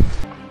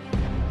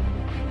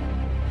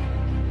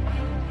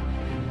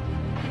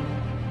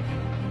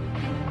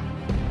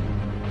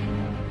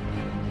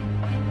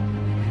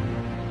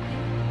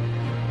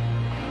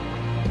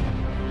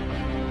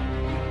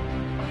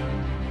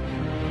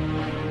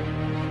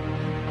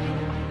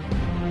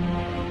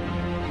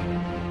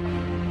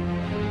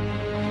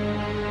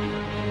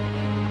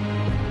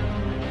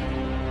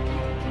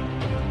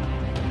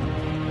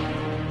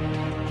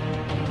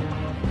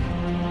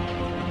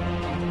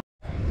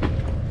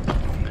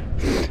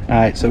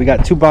 Alright, so we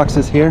got 2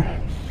 boxes here.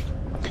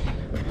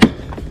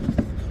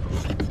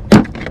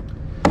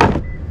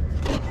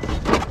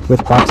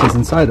 With boxes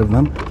inside of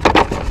them.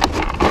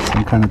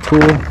 Some kind of tool.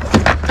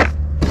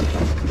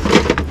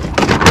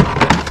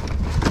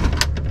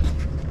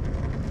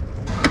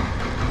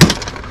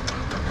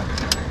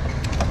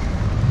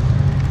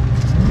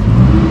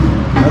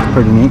 That's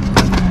pretty neat.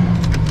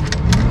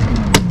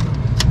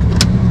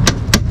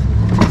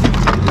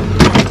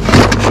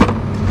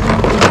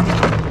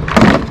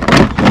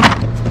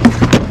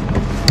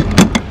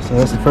 So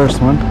that's the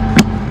first one.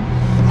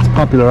 It's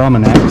Popular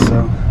Almanac,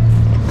 so.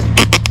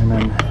 And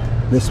then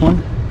this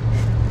one,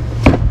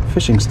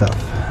 fishing stuff.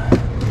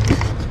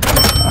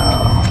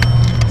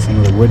 Some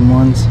of the wooden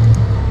ones.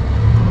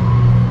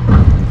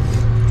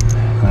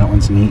 That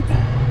one's neat.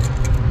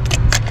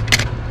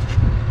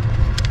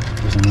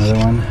 There's another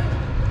one,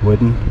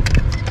 wooden.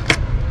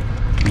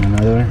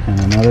 And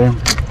another.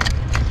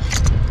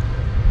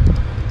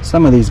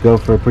 Some of these go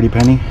for a pretty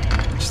penny.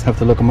 Just have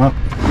to look them up.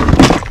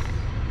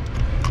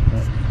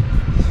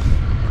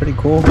 Pretty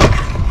cool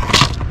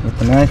with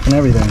the knife and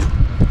everything.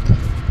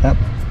 That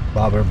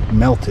bobber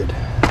melted.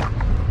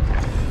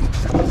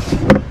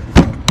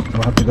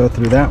 We'll have to go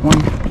through that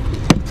one,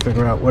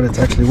 figure out what it's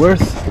actually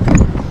worth,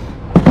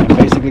 and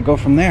basically go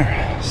from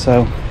there.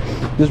 So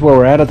this is where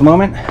we're at the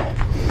moment.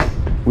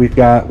 We've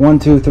got 1,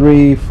 2,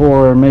 3,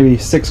 4, maybe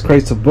 6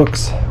 crates of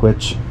books,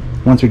 which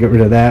once we get rid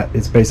of that,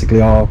 it's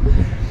basically all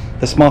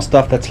the small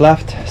stuff that's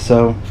left.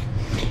 So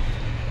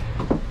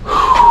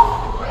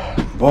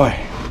boy,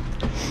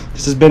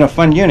 this has been a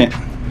fun unit.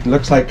 It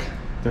looks like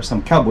there's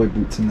some cowboy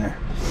boots in there.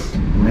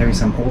 Maybe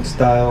some old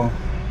style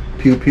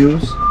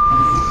pew-pews.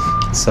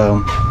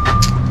 So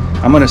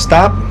I'm gonna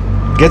stop,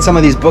 get some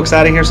of these books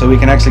out of here so we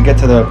can actually get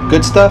to the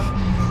good stuff,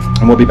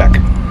 and we'll be back.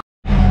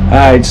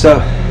 Alright,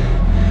 so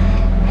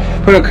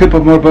put a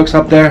couple more books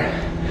up there.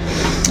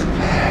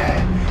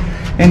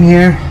 In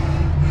here,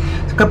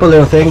 a couple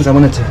little things. I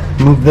wanted to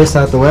move this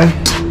out the way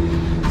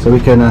so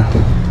we can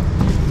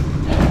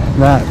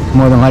that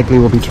more than likely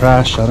will be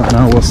trash. I don't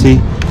know, we'll see.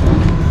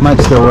 Might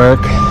still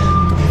work.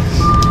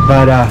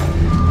 But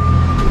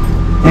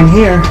in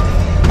here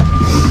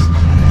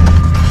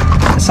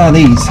I saw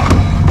these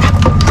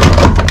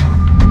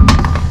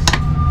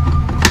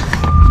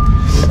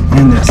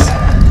and this.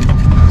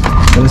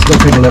 So let's go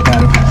take a look at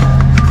them.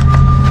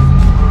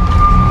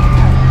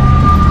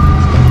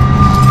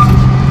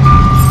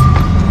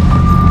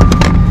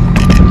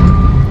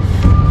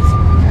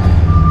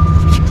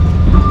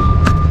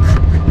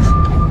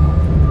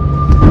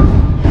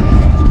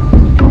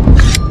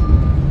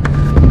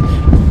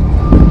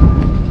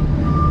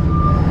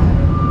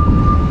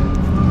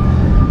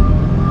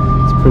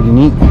 Pretty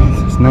neat.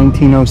 It's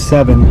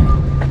 1907.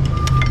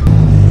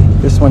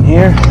 This one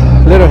here,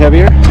 a little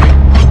heavier.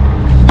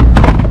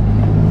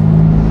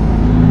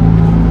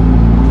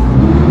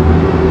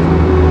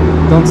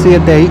 Don't see a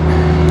date,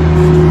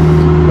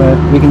 but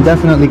we can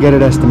definitely get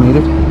it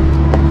estimated.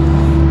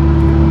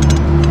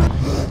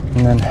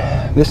 And then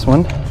this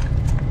one.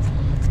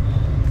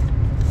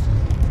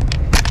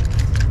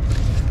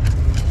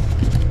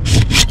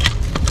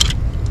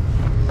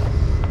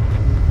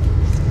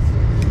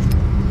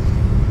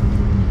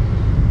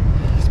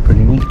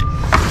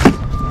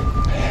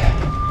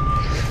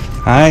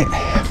 Alright,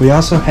 we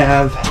also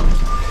have,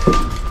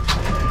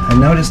 I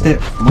noticed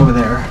it from over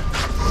there,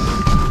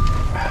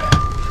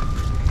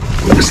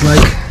 looks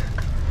like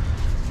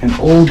an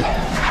old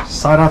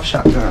sawed-off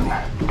shotgun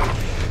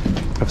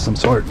of some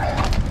sort.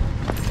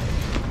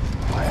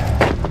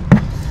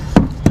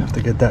 Have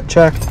to get that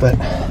checked, but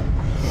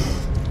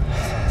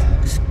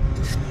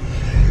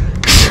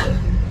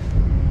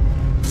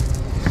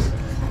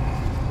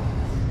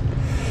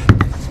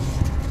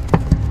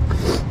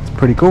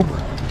pretty cool.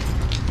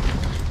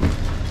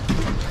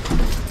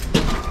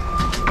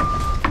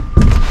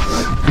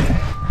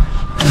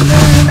 And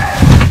then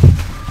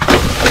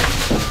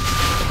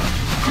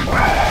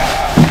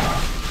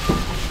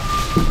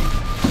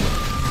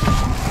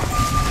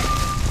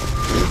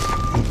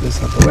move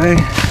this out the way.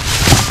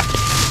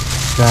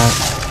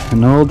 Got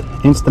an old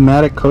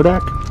Instamatic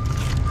Kodak.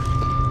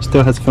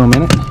 Still has film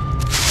in it. And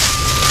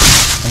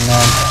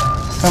then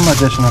some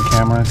additional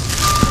cameras.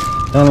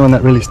 The only one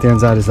that really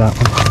stands out is that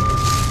one.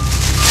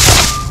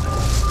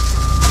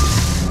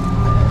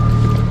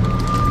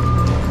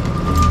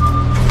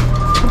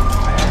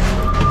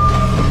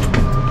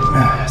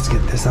 Let's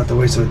get this out the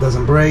way so it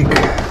doesn't break.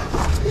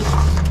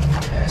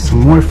 Some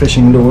more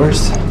fishing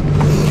doors.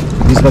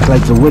 These look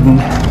like the wooden.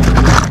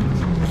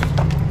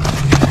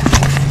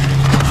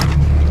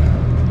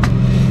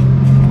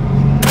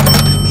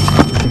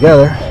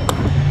 Together.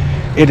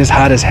 It is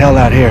hot as hell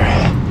out here.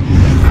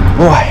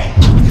 Boy.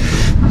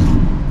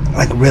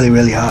 Like really,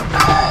 really hot.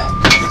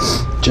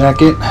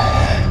 Jacket.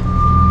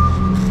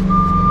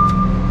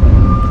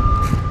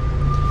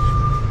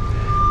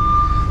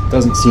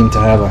 Doesn't seem to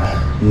have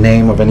a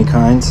name of any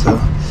kind, so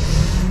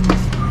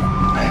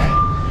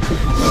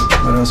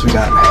what else we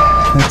got?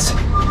 Let's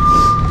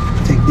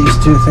take these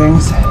two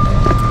things.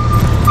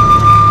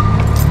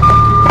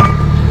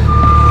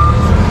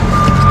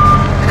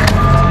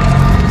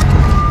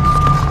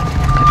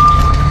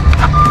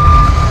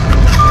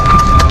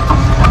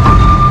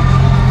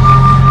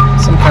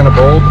 Some kind of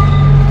bulb.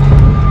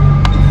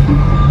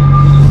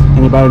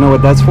 Anybody know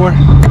what that's for?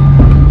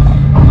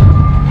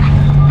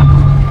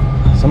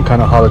 Some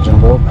kind of halogen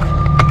bulb.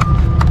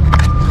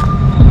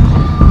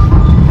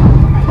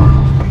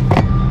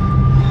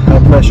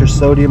 High pressure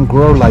sodium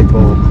grow light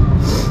bulb.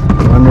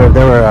 I wonder if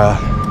they were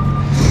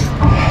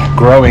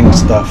growing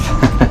stuff.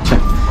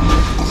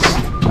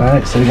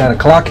 Alright, so we got a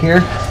clock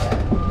here.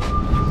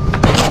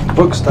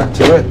 Book stuck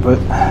to it, but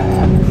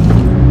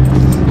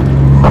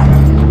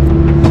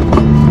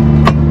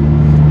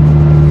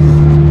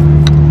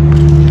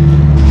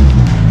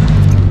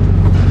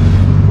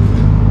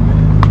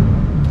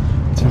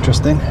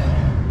interesting.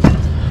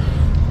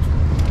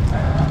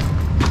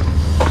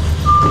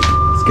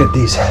 Let's get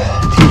these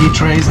TV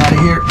trays out of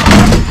here.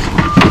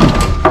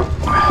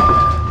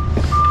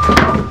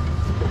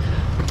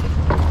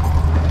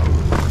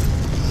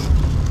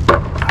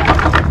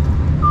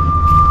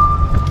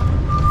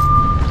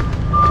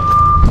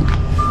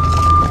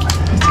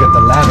 Let's get the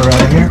ladder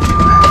out of here.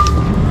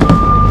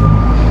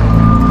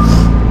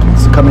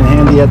 This will come in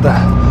handy at the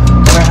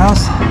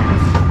warehouse.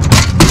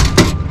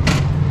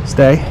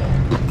 Stay.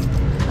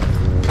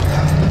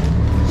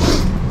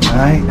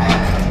 Alright,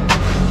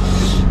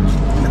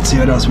 let's see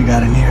what else we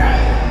got in here.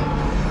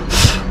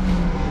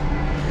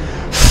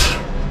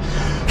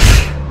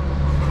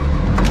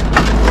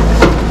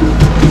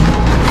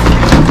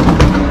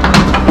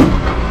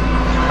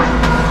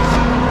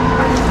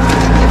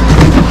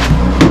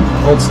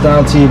 Old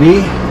style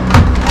TV,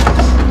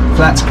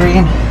 flat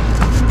screen.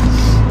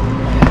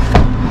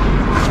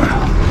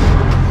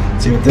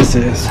 Let's see what this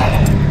is.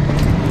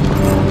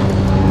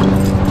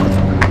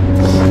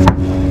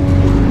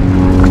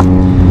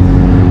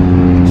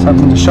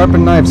 Something to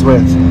sharpen knives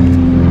with.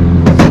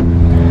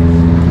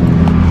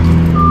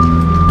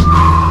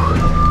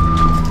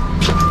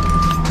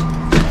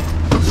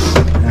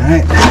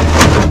 Alright,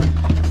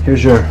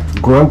 here's your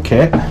grow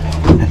kit.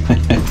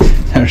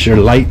 There's your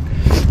light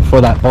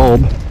for that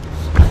bulb.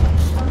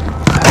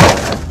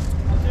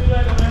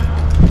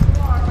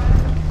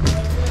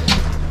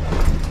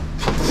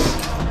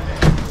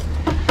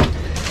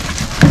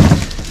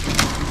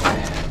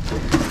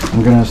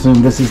 I'm going to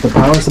assume this is the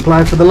power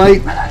supply for the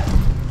light.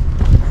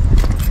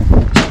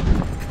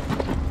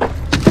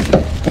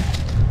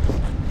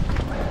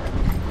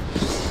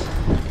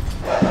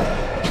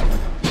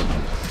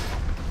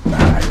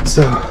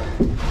 So,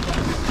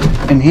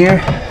 in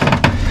here,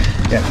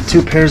 got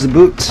 2 pairs of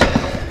boots.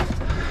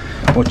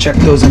 We'll check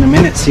those in a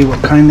minute, see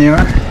what kind they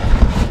are.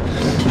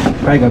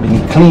 Probably gotta be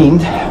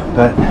cleaned,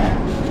 but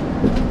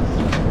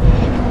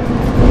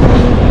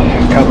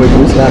cowboy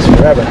boots last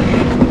forever.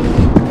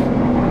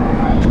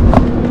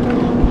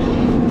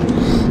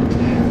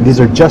 These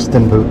are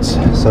Justin boots,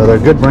 so they're a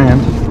good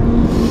brand.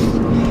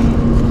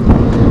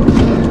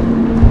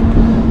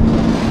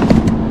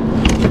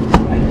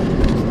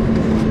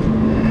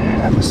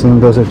 Assume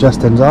those are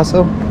Justin's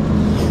also.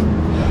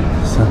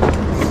 So,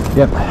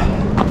 yep.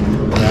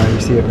 Now you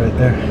see it right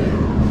there.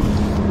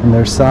 And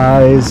they're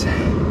size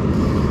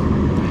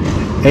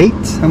 8,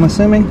 I'm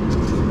assuming.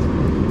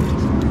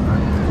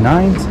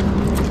 9s.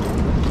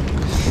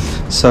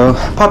 So,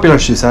 popular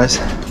shoe size.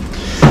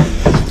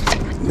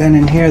 Then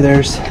in here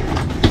there's,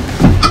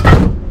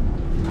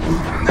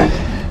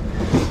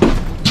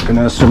 I'm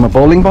gonna assume a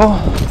bowling ball.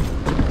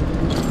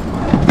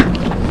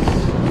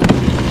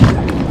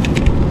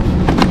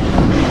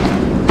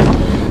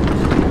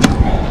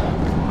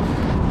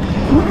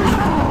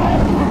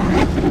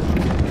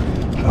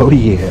 Oh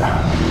yeah.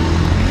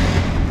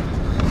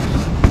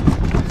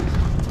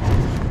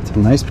 It's a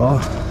nice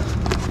ball.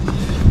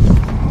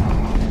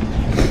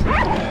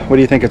 What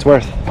do you think it's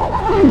worth?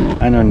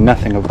 I know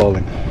nothing of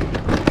bowling.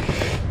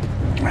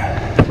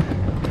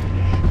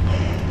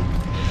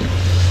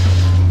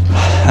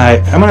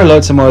 Alright, I'm gonna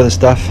load some more of the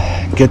stuff,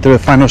 get through the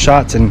final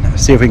shots, and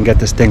see if we can get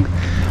this thing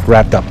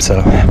wrapped up.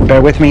 So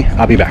bear with me,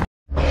 I'll be back.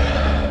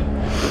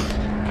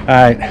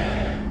 Alright,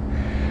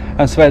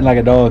 I'm sweating like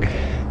a dog.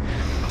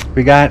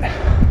 We got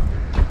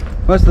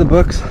most of the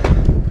books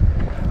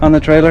on the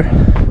trailer.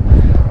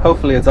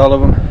 Hopefully it's all of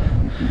them.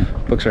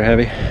 Books are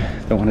heavy,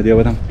 don't want to deal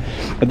with them.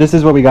 But this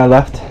is what we got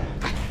left.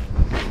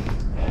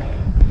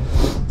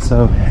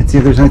 So let's see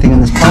if there's anything in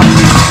this box.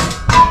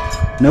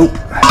 Nope.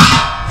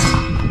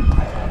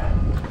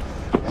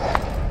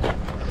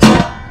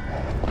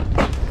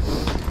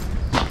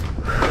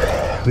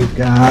 We've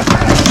got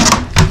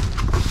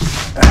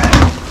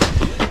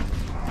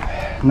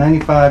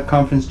 95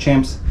 Conference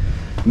Champs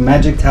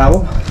Magic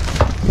Towel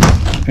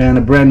and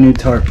a brand new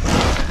tarp.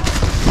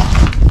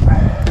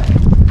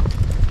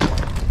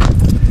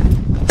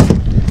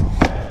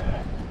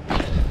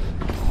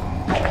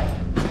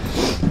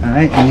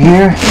 Alright, in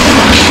here,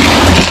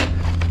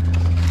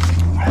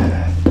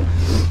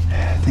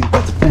 I think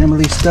that's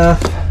family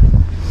stuff.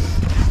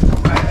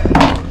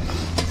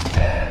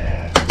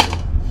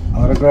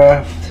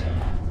 Autographed.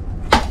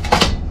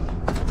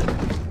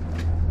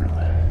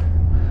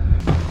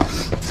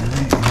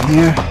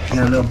 Here, got a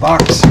little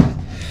box.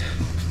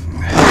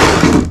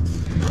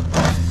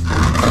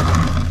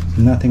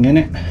 Nothing in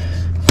it.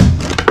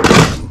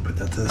 Put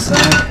that to the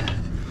side.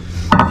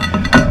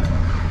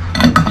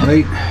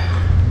 Plate.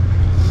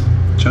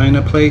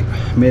 China plate,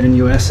 made in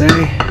USA.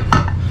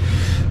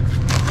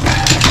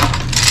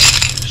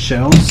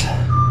 Shells.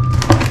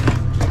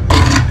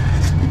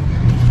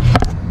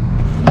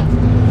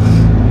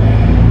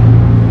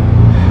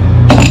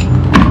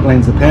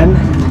 Explains the pen.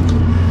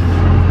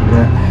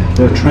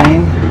 The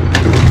train.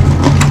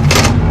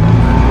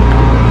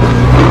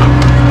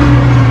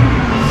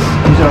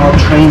 These are all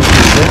train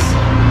pieces.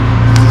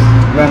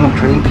 Random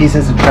train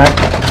pieces of track.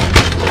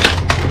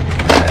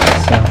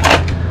 So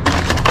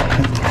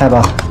have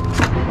a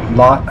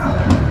lot,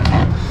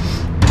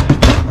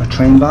 a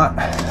train bot.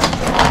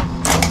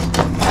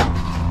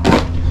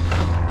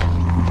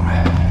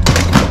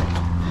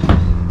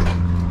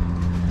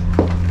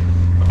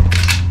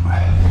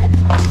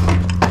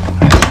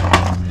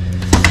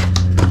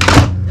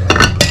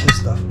 Put this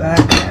stuff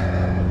back.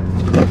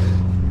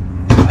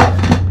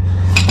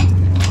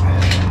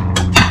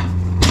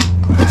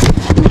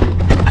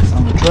 It's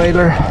on the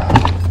trailer.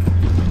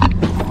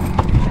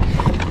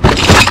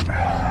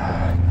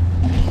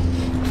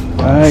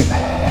 Alright,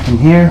 and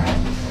here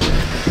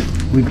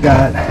we've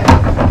got,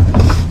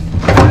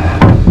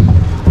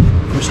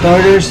 for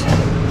starters,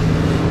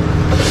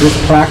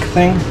 this plaque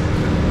thing.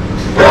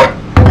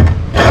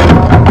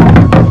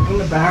 In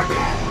the back,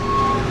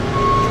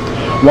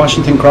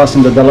 Washington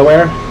crossing the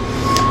Delaware,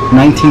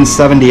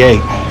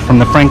 1978, from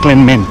the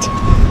Franklin Mint.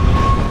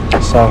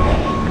 So,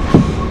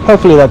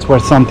 hopefully that's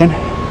worth something.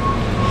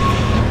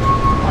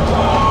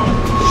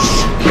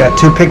 Got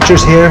two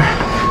pictures here.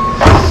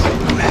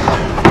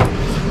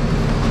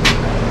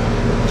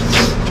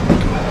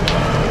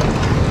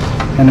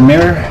 And a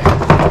mirror.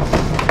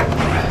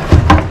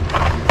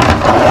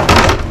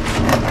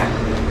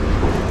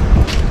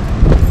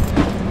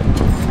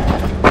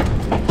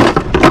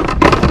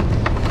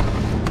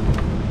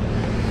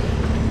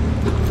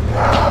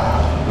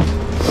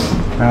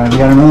 We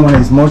got another one of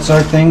these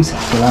Mozart things.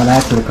 We'll add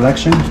that to the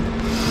collection.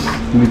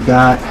 We've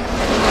got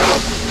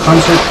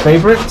concert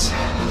favorites.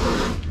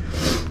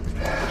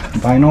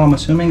 Vinyl, I'm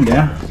assuming.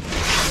 Yeah,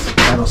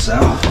 that'll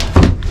sell.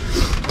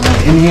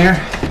 In here,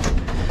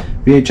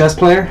 VHS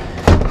player.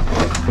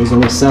 Those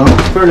will sell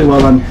fairly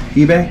well on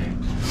eBay.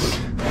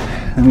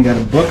 Then we got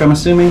a book, I'm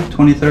assuming,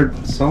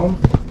 23rd Psalm.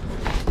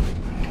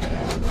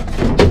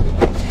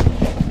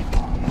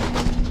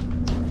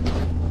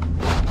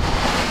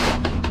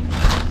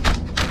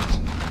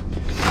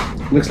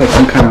 Looks like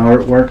some kind of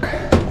artwork.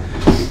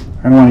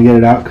 I don't want to get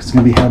it out because it's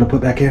going to be hard to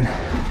put back in.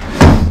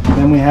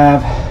 Then we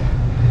have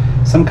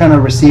some kind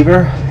of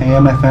receiver,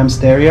 AM/FM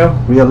stereo,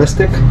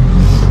 realistic.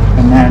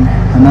 And then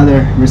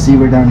another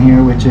receiver down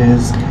here, which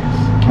is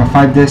a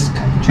 5-disc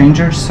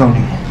changer,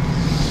 Sony.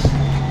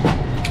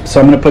 So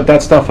I'm going to put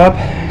that stuff up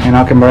and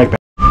I'll come right back.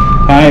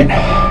 Alright,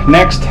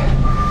 next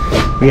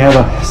we have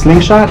a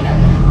slingshot.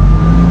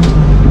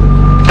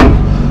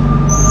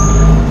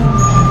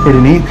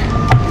 Pretty neat.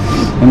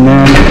 And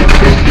then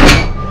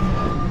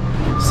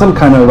some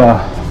kind of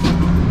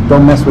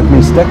don't mess with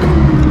me stick.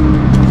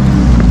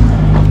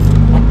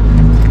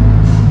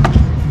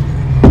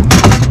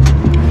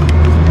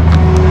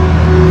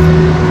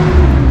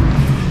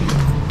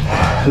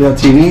 Little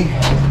TV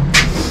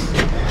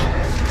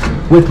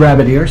with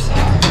rabbit ears.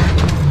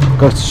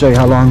 Goes to show you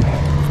how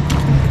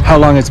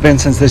long it's been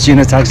since this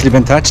unit's actually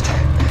been touched.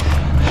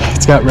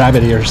 It's got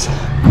rabbit ears.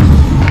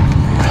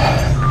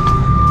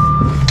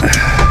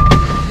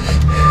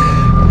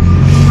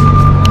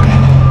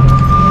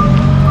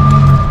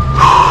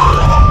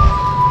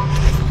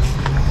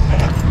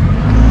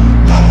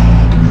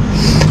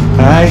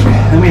 Alright,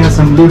 then we have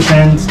some loose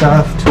end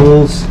stuff,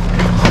 tools.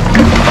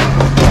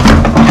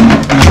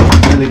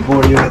 I don't really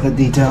bore you with the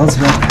details,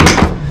 but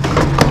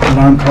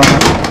alarm clock,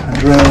 a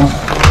drill.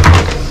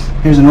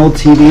 Here's an old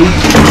TV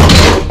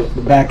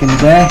back in the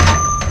day,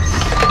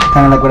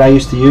 kind of like what I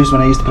used to use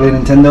when I used to play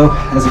Nintendo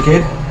as a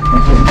kid.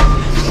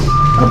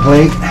 A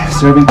plate,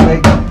 serving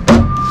plate.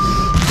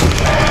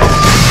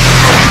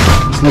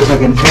 This looks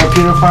like an air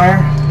purifier.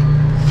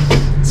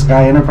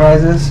 Sky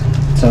Enterprises.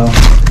 So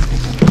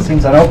this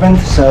thing's not opened,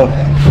 so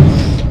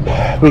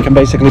we can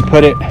basically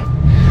put it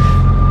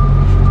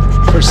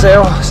for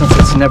sale since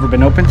it's never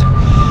been opened.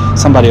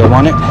 Somebody will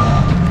want it.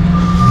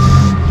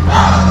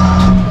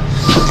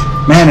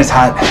 Man, it's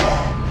hot.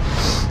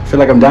 I feel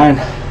like I'm dying.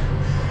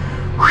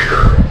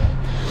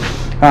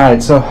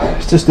 Alright, so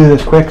let's just do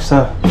this quick.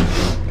 So,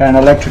 got an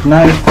electric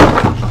knife.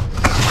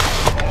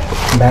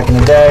 Back in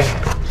the day,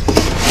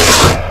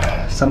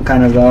 some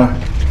kind of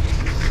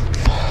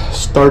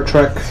Star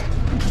Trek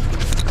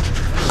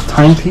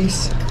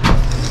timepiece.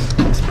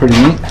 It's pretty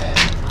neat.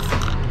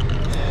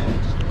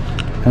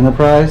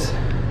 Enterprise.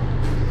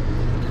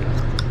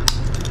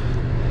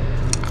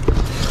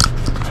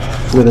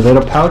 With a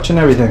little pouch and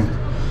everything.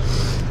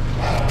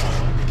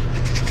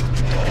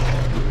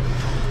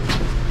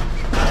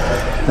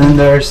 Then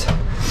there's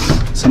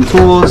some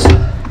tools,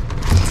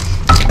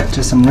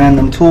 just some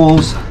random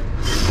tools,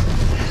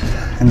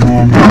 and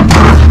then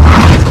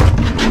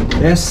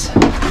this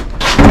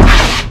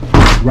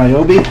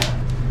Ryobi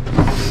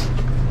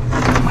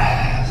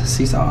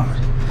seesaw.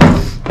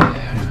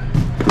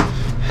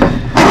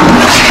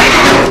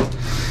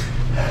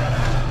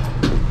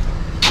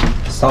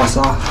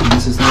 Saw.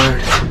 This is there.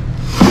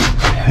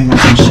 We got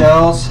some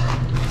shells,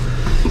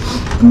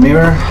 a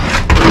mirror.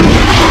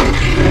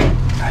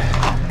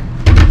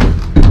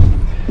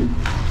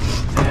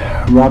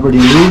 Robert E.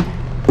 Lee,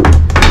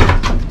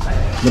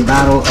 the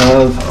Battle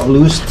of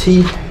Loose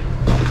Tea.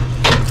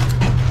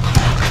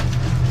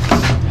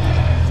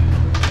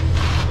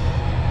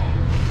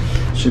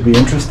 Should be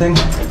interesting.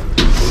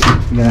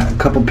 We got a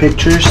couple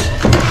pictures.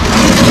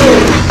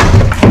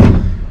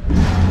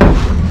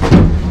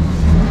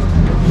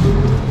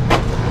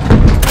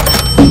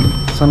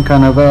 Some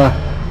kind of a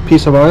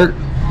piece of art.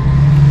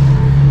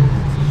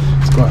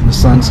 Let's go out in the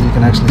sun so you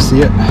can actually see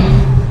it.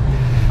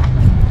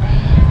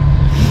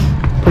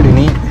 Pretty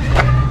neat.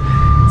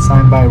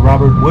 Signed by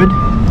Robert Wood,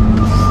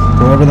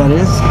 whoever that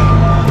is.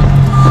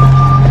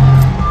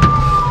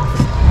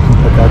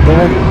 Put that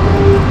there.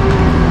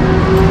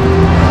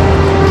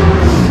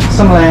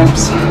 Some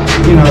lamps,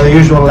 you know, the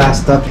usual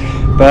last stuff.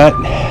 But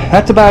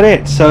that's about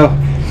it. So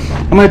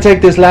I'm going to take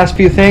this last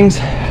few things,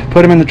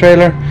 put them in the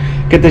trailer,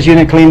 get this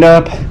unit cleaned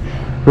up,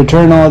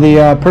 return all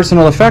the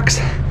personal effects,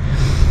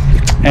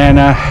 and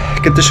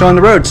get the show on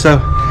the road. So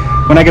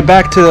when I get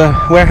back to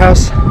the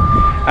warehouse,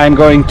 I'm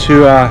going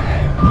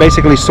to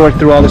basically sort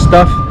through all this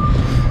stuff.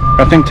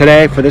 I think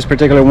today, for this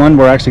particular one,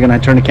 we're actually going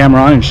to turn the camera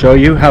on and show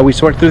you how we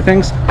sort through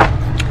things,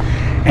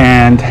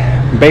 and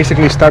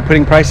basically start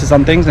putting prices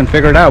on things and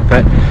figure it out.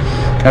 But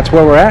that's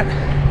where we're at.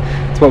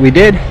 That's what we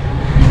did.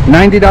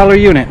 $90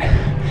 unit.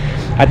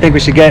 I think we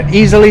should get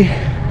easily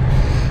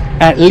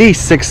at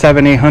least 600,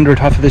 700, 800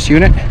 off of this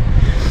unit.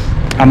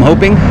 I'm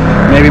hoping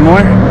maybe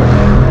more.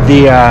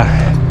 The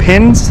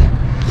pins,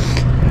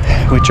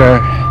 which are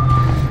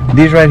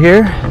these right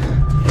here,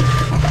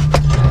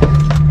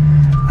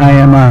 I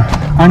am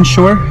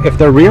unsure if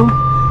they're real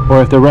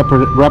or if they're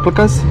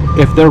replicas.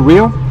 If they're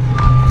real,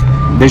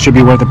 they should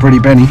be worth a pretty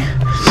penny.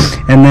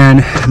 And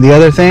then the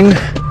other thing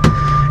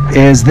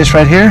is this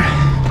right here.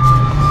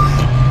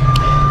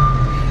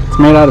 It's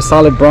made out of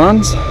solid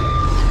bronze,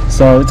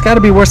 so it's got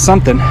to be worth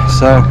something.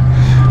 So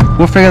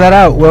we'll figure that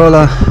out.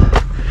 We'll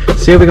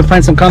see if we can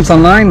find some comps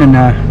online and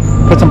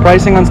put some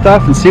pricing on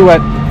stuff and see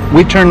what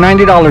we turn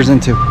 $90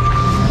 into.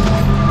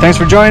 Thanks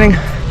for joining.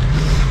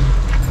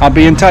 I'll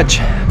be in touch.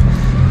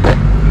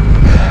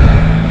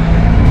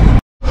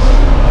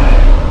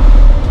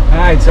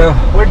 Alright, so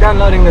we're done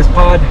loading this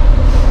pod.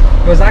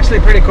 It was actually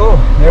pretty cool.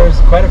 There was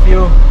quite a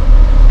few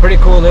pretty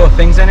cool little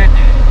things in it.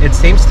 It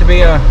seems to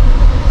be a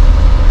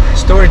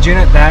storage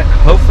unit that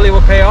hopefully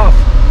will pay off.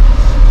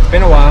 It's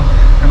been a while.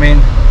 I mean,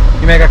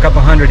 you make a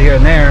couple hundred here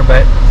and there,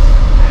 but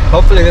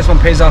hopefully this one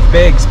pays off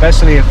big,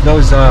 especially if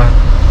those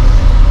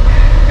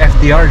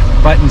FDR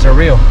buttons are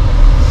real.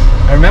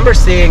 I remember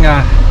seeing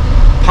a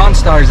Pawn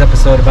Stars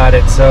episode about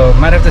it, so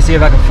might have to see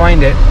if I can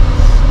find it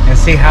and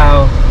see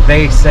how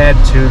they said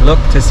to look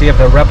to see if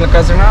they're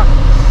replicas or not.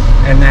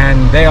 And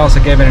then they also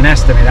gave it an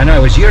estimate. I know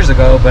it was years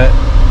ago, but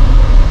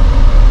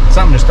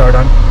something to start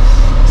on.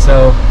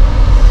 So,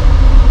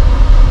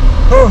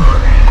 whew,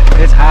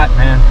 it's hot,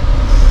 man.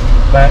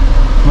 But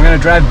we're gonna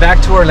drive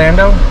back to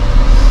Orlando.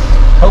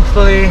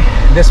 Hopefully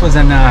this was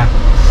in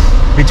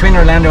between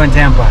Orlando and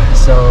Tampa,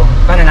 so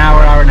about an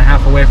hour, hour and a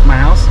half away from my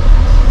house.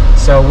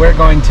 So we're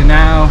going to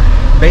now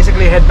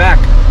basically head back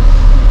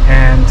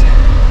and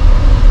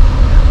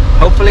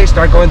hopefully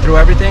start going through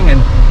everything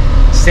and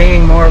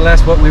seeing more or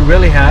less what we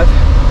really have.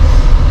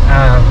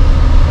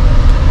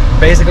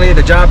 Basically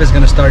the job is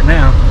going to start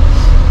now,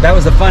 that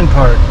was the fun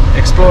part,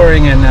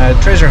 exploring and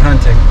treasure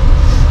hunting.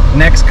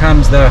 Next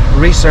comes the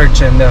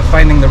research and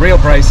finding the real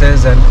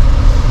prices and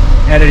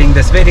editing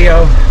this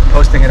video,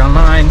 posting it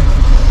online,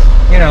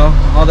 you know,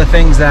 all the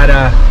things that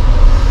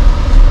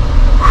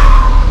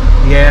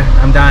yeah,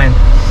 I'm dying,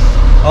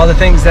 all the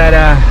things that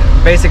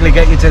basically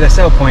get you to the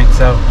sell point.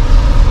 So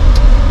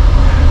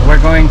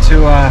we're going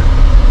to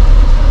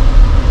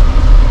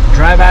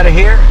drive out of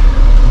here,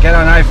 get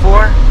on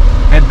I-4,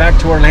 head back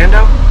to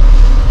Orlando,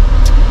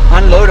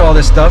 unload all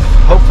this stuff,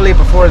 hopefully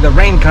before the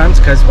rain comes,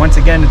 because once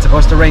again it's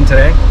supposed to rain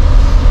today,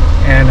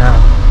 and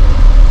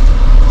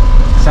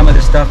some of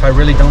this stuff I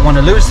really don't want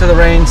to lose to the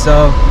rain,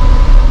 so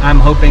I'm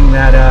hoping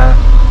that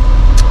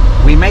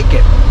we make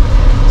it.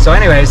 So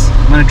anyways,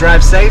 I'm going to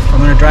drive safe, I'm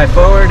going to drive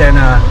forward, and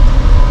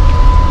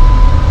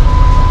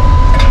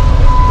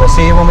we'll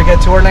see you when we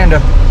get to Orlando.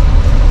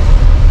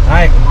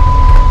 Alright.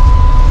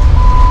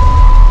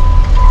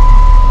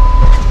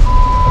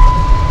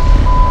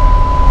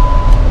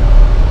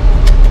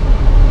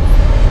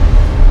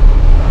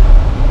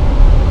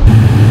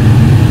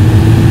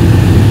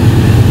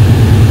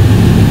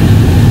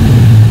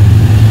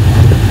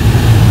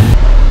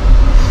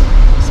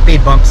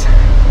 Speed bumps.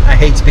 I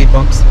hate speed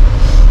bumps.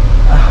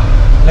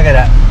 Look at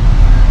that.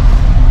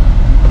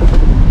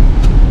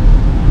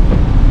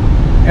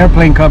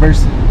 Airplane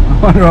covers. I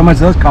wonder how much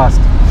those cost.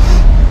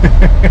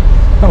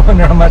 I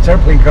wonder how much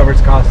airplane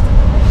covers cost.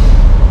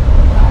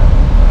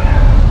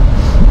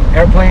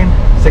 Airplane,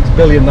 $6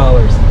 billion.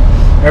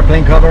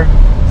 Airplane cover,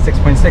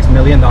 $6.6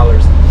 million.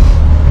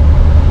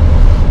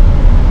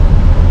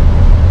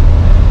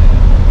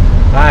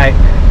 Alright.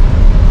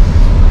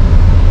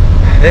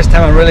 This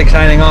time I'm really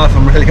signing off.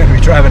 I'm really going to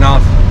be driving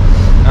off.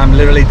 I'm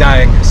literally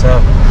dying.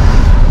 So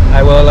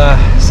I will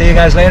see you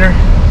guys later.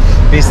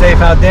 Be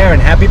safe out there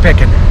and happy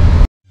picking.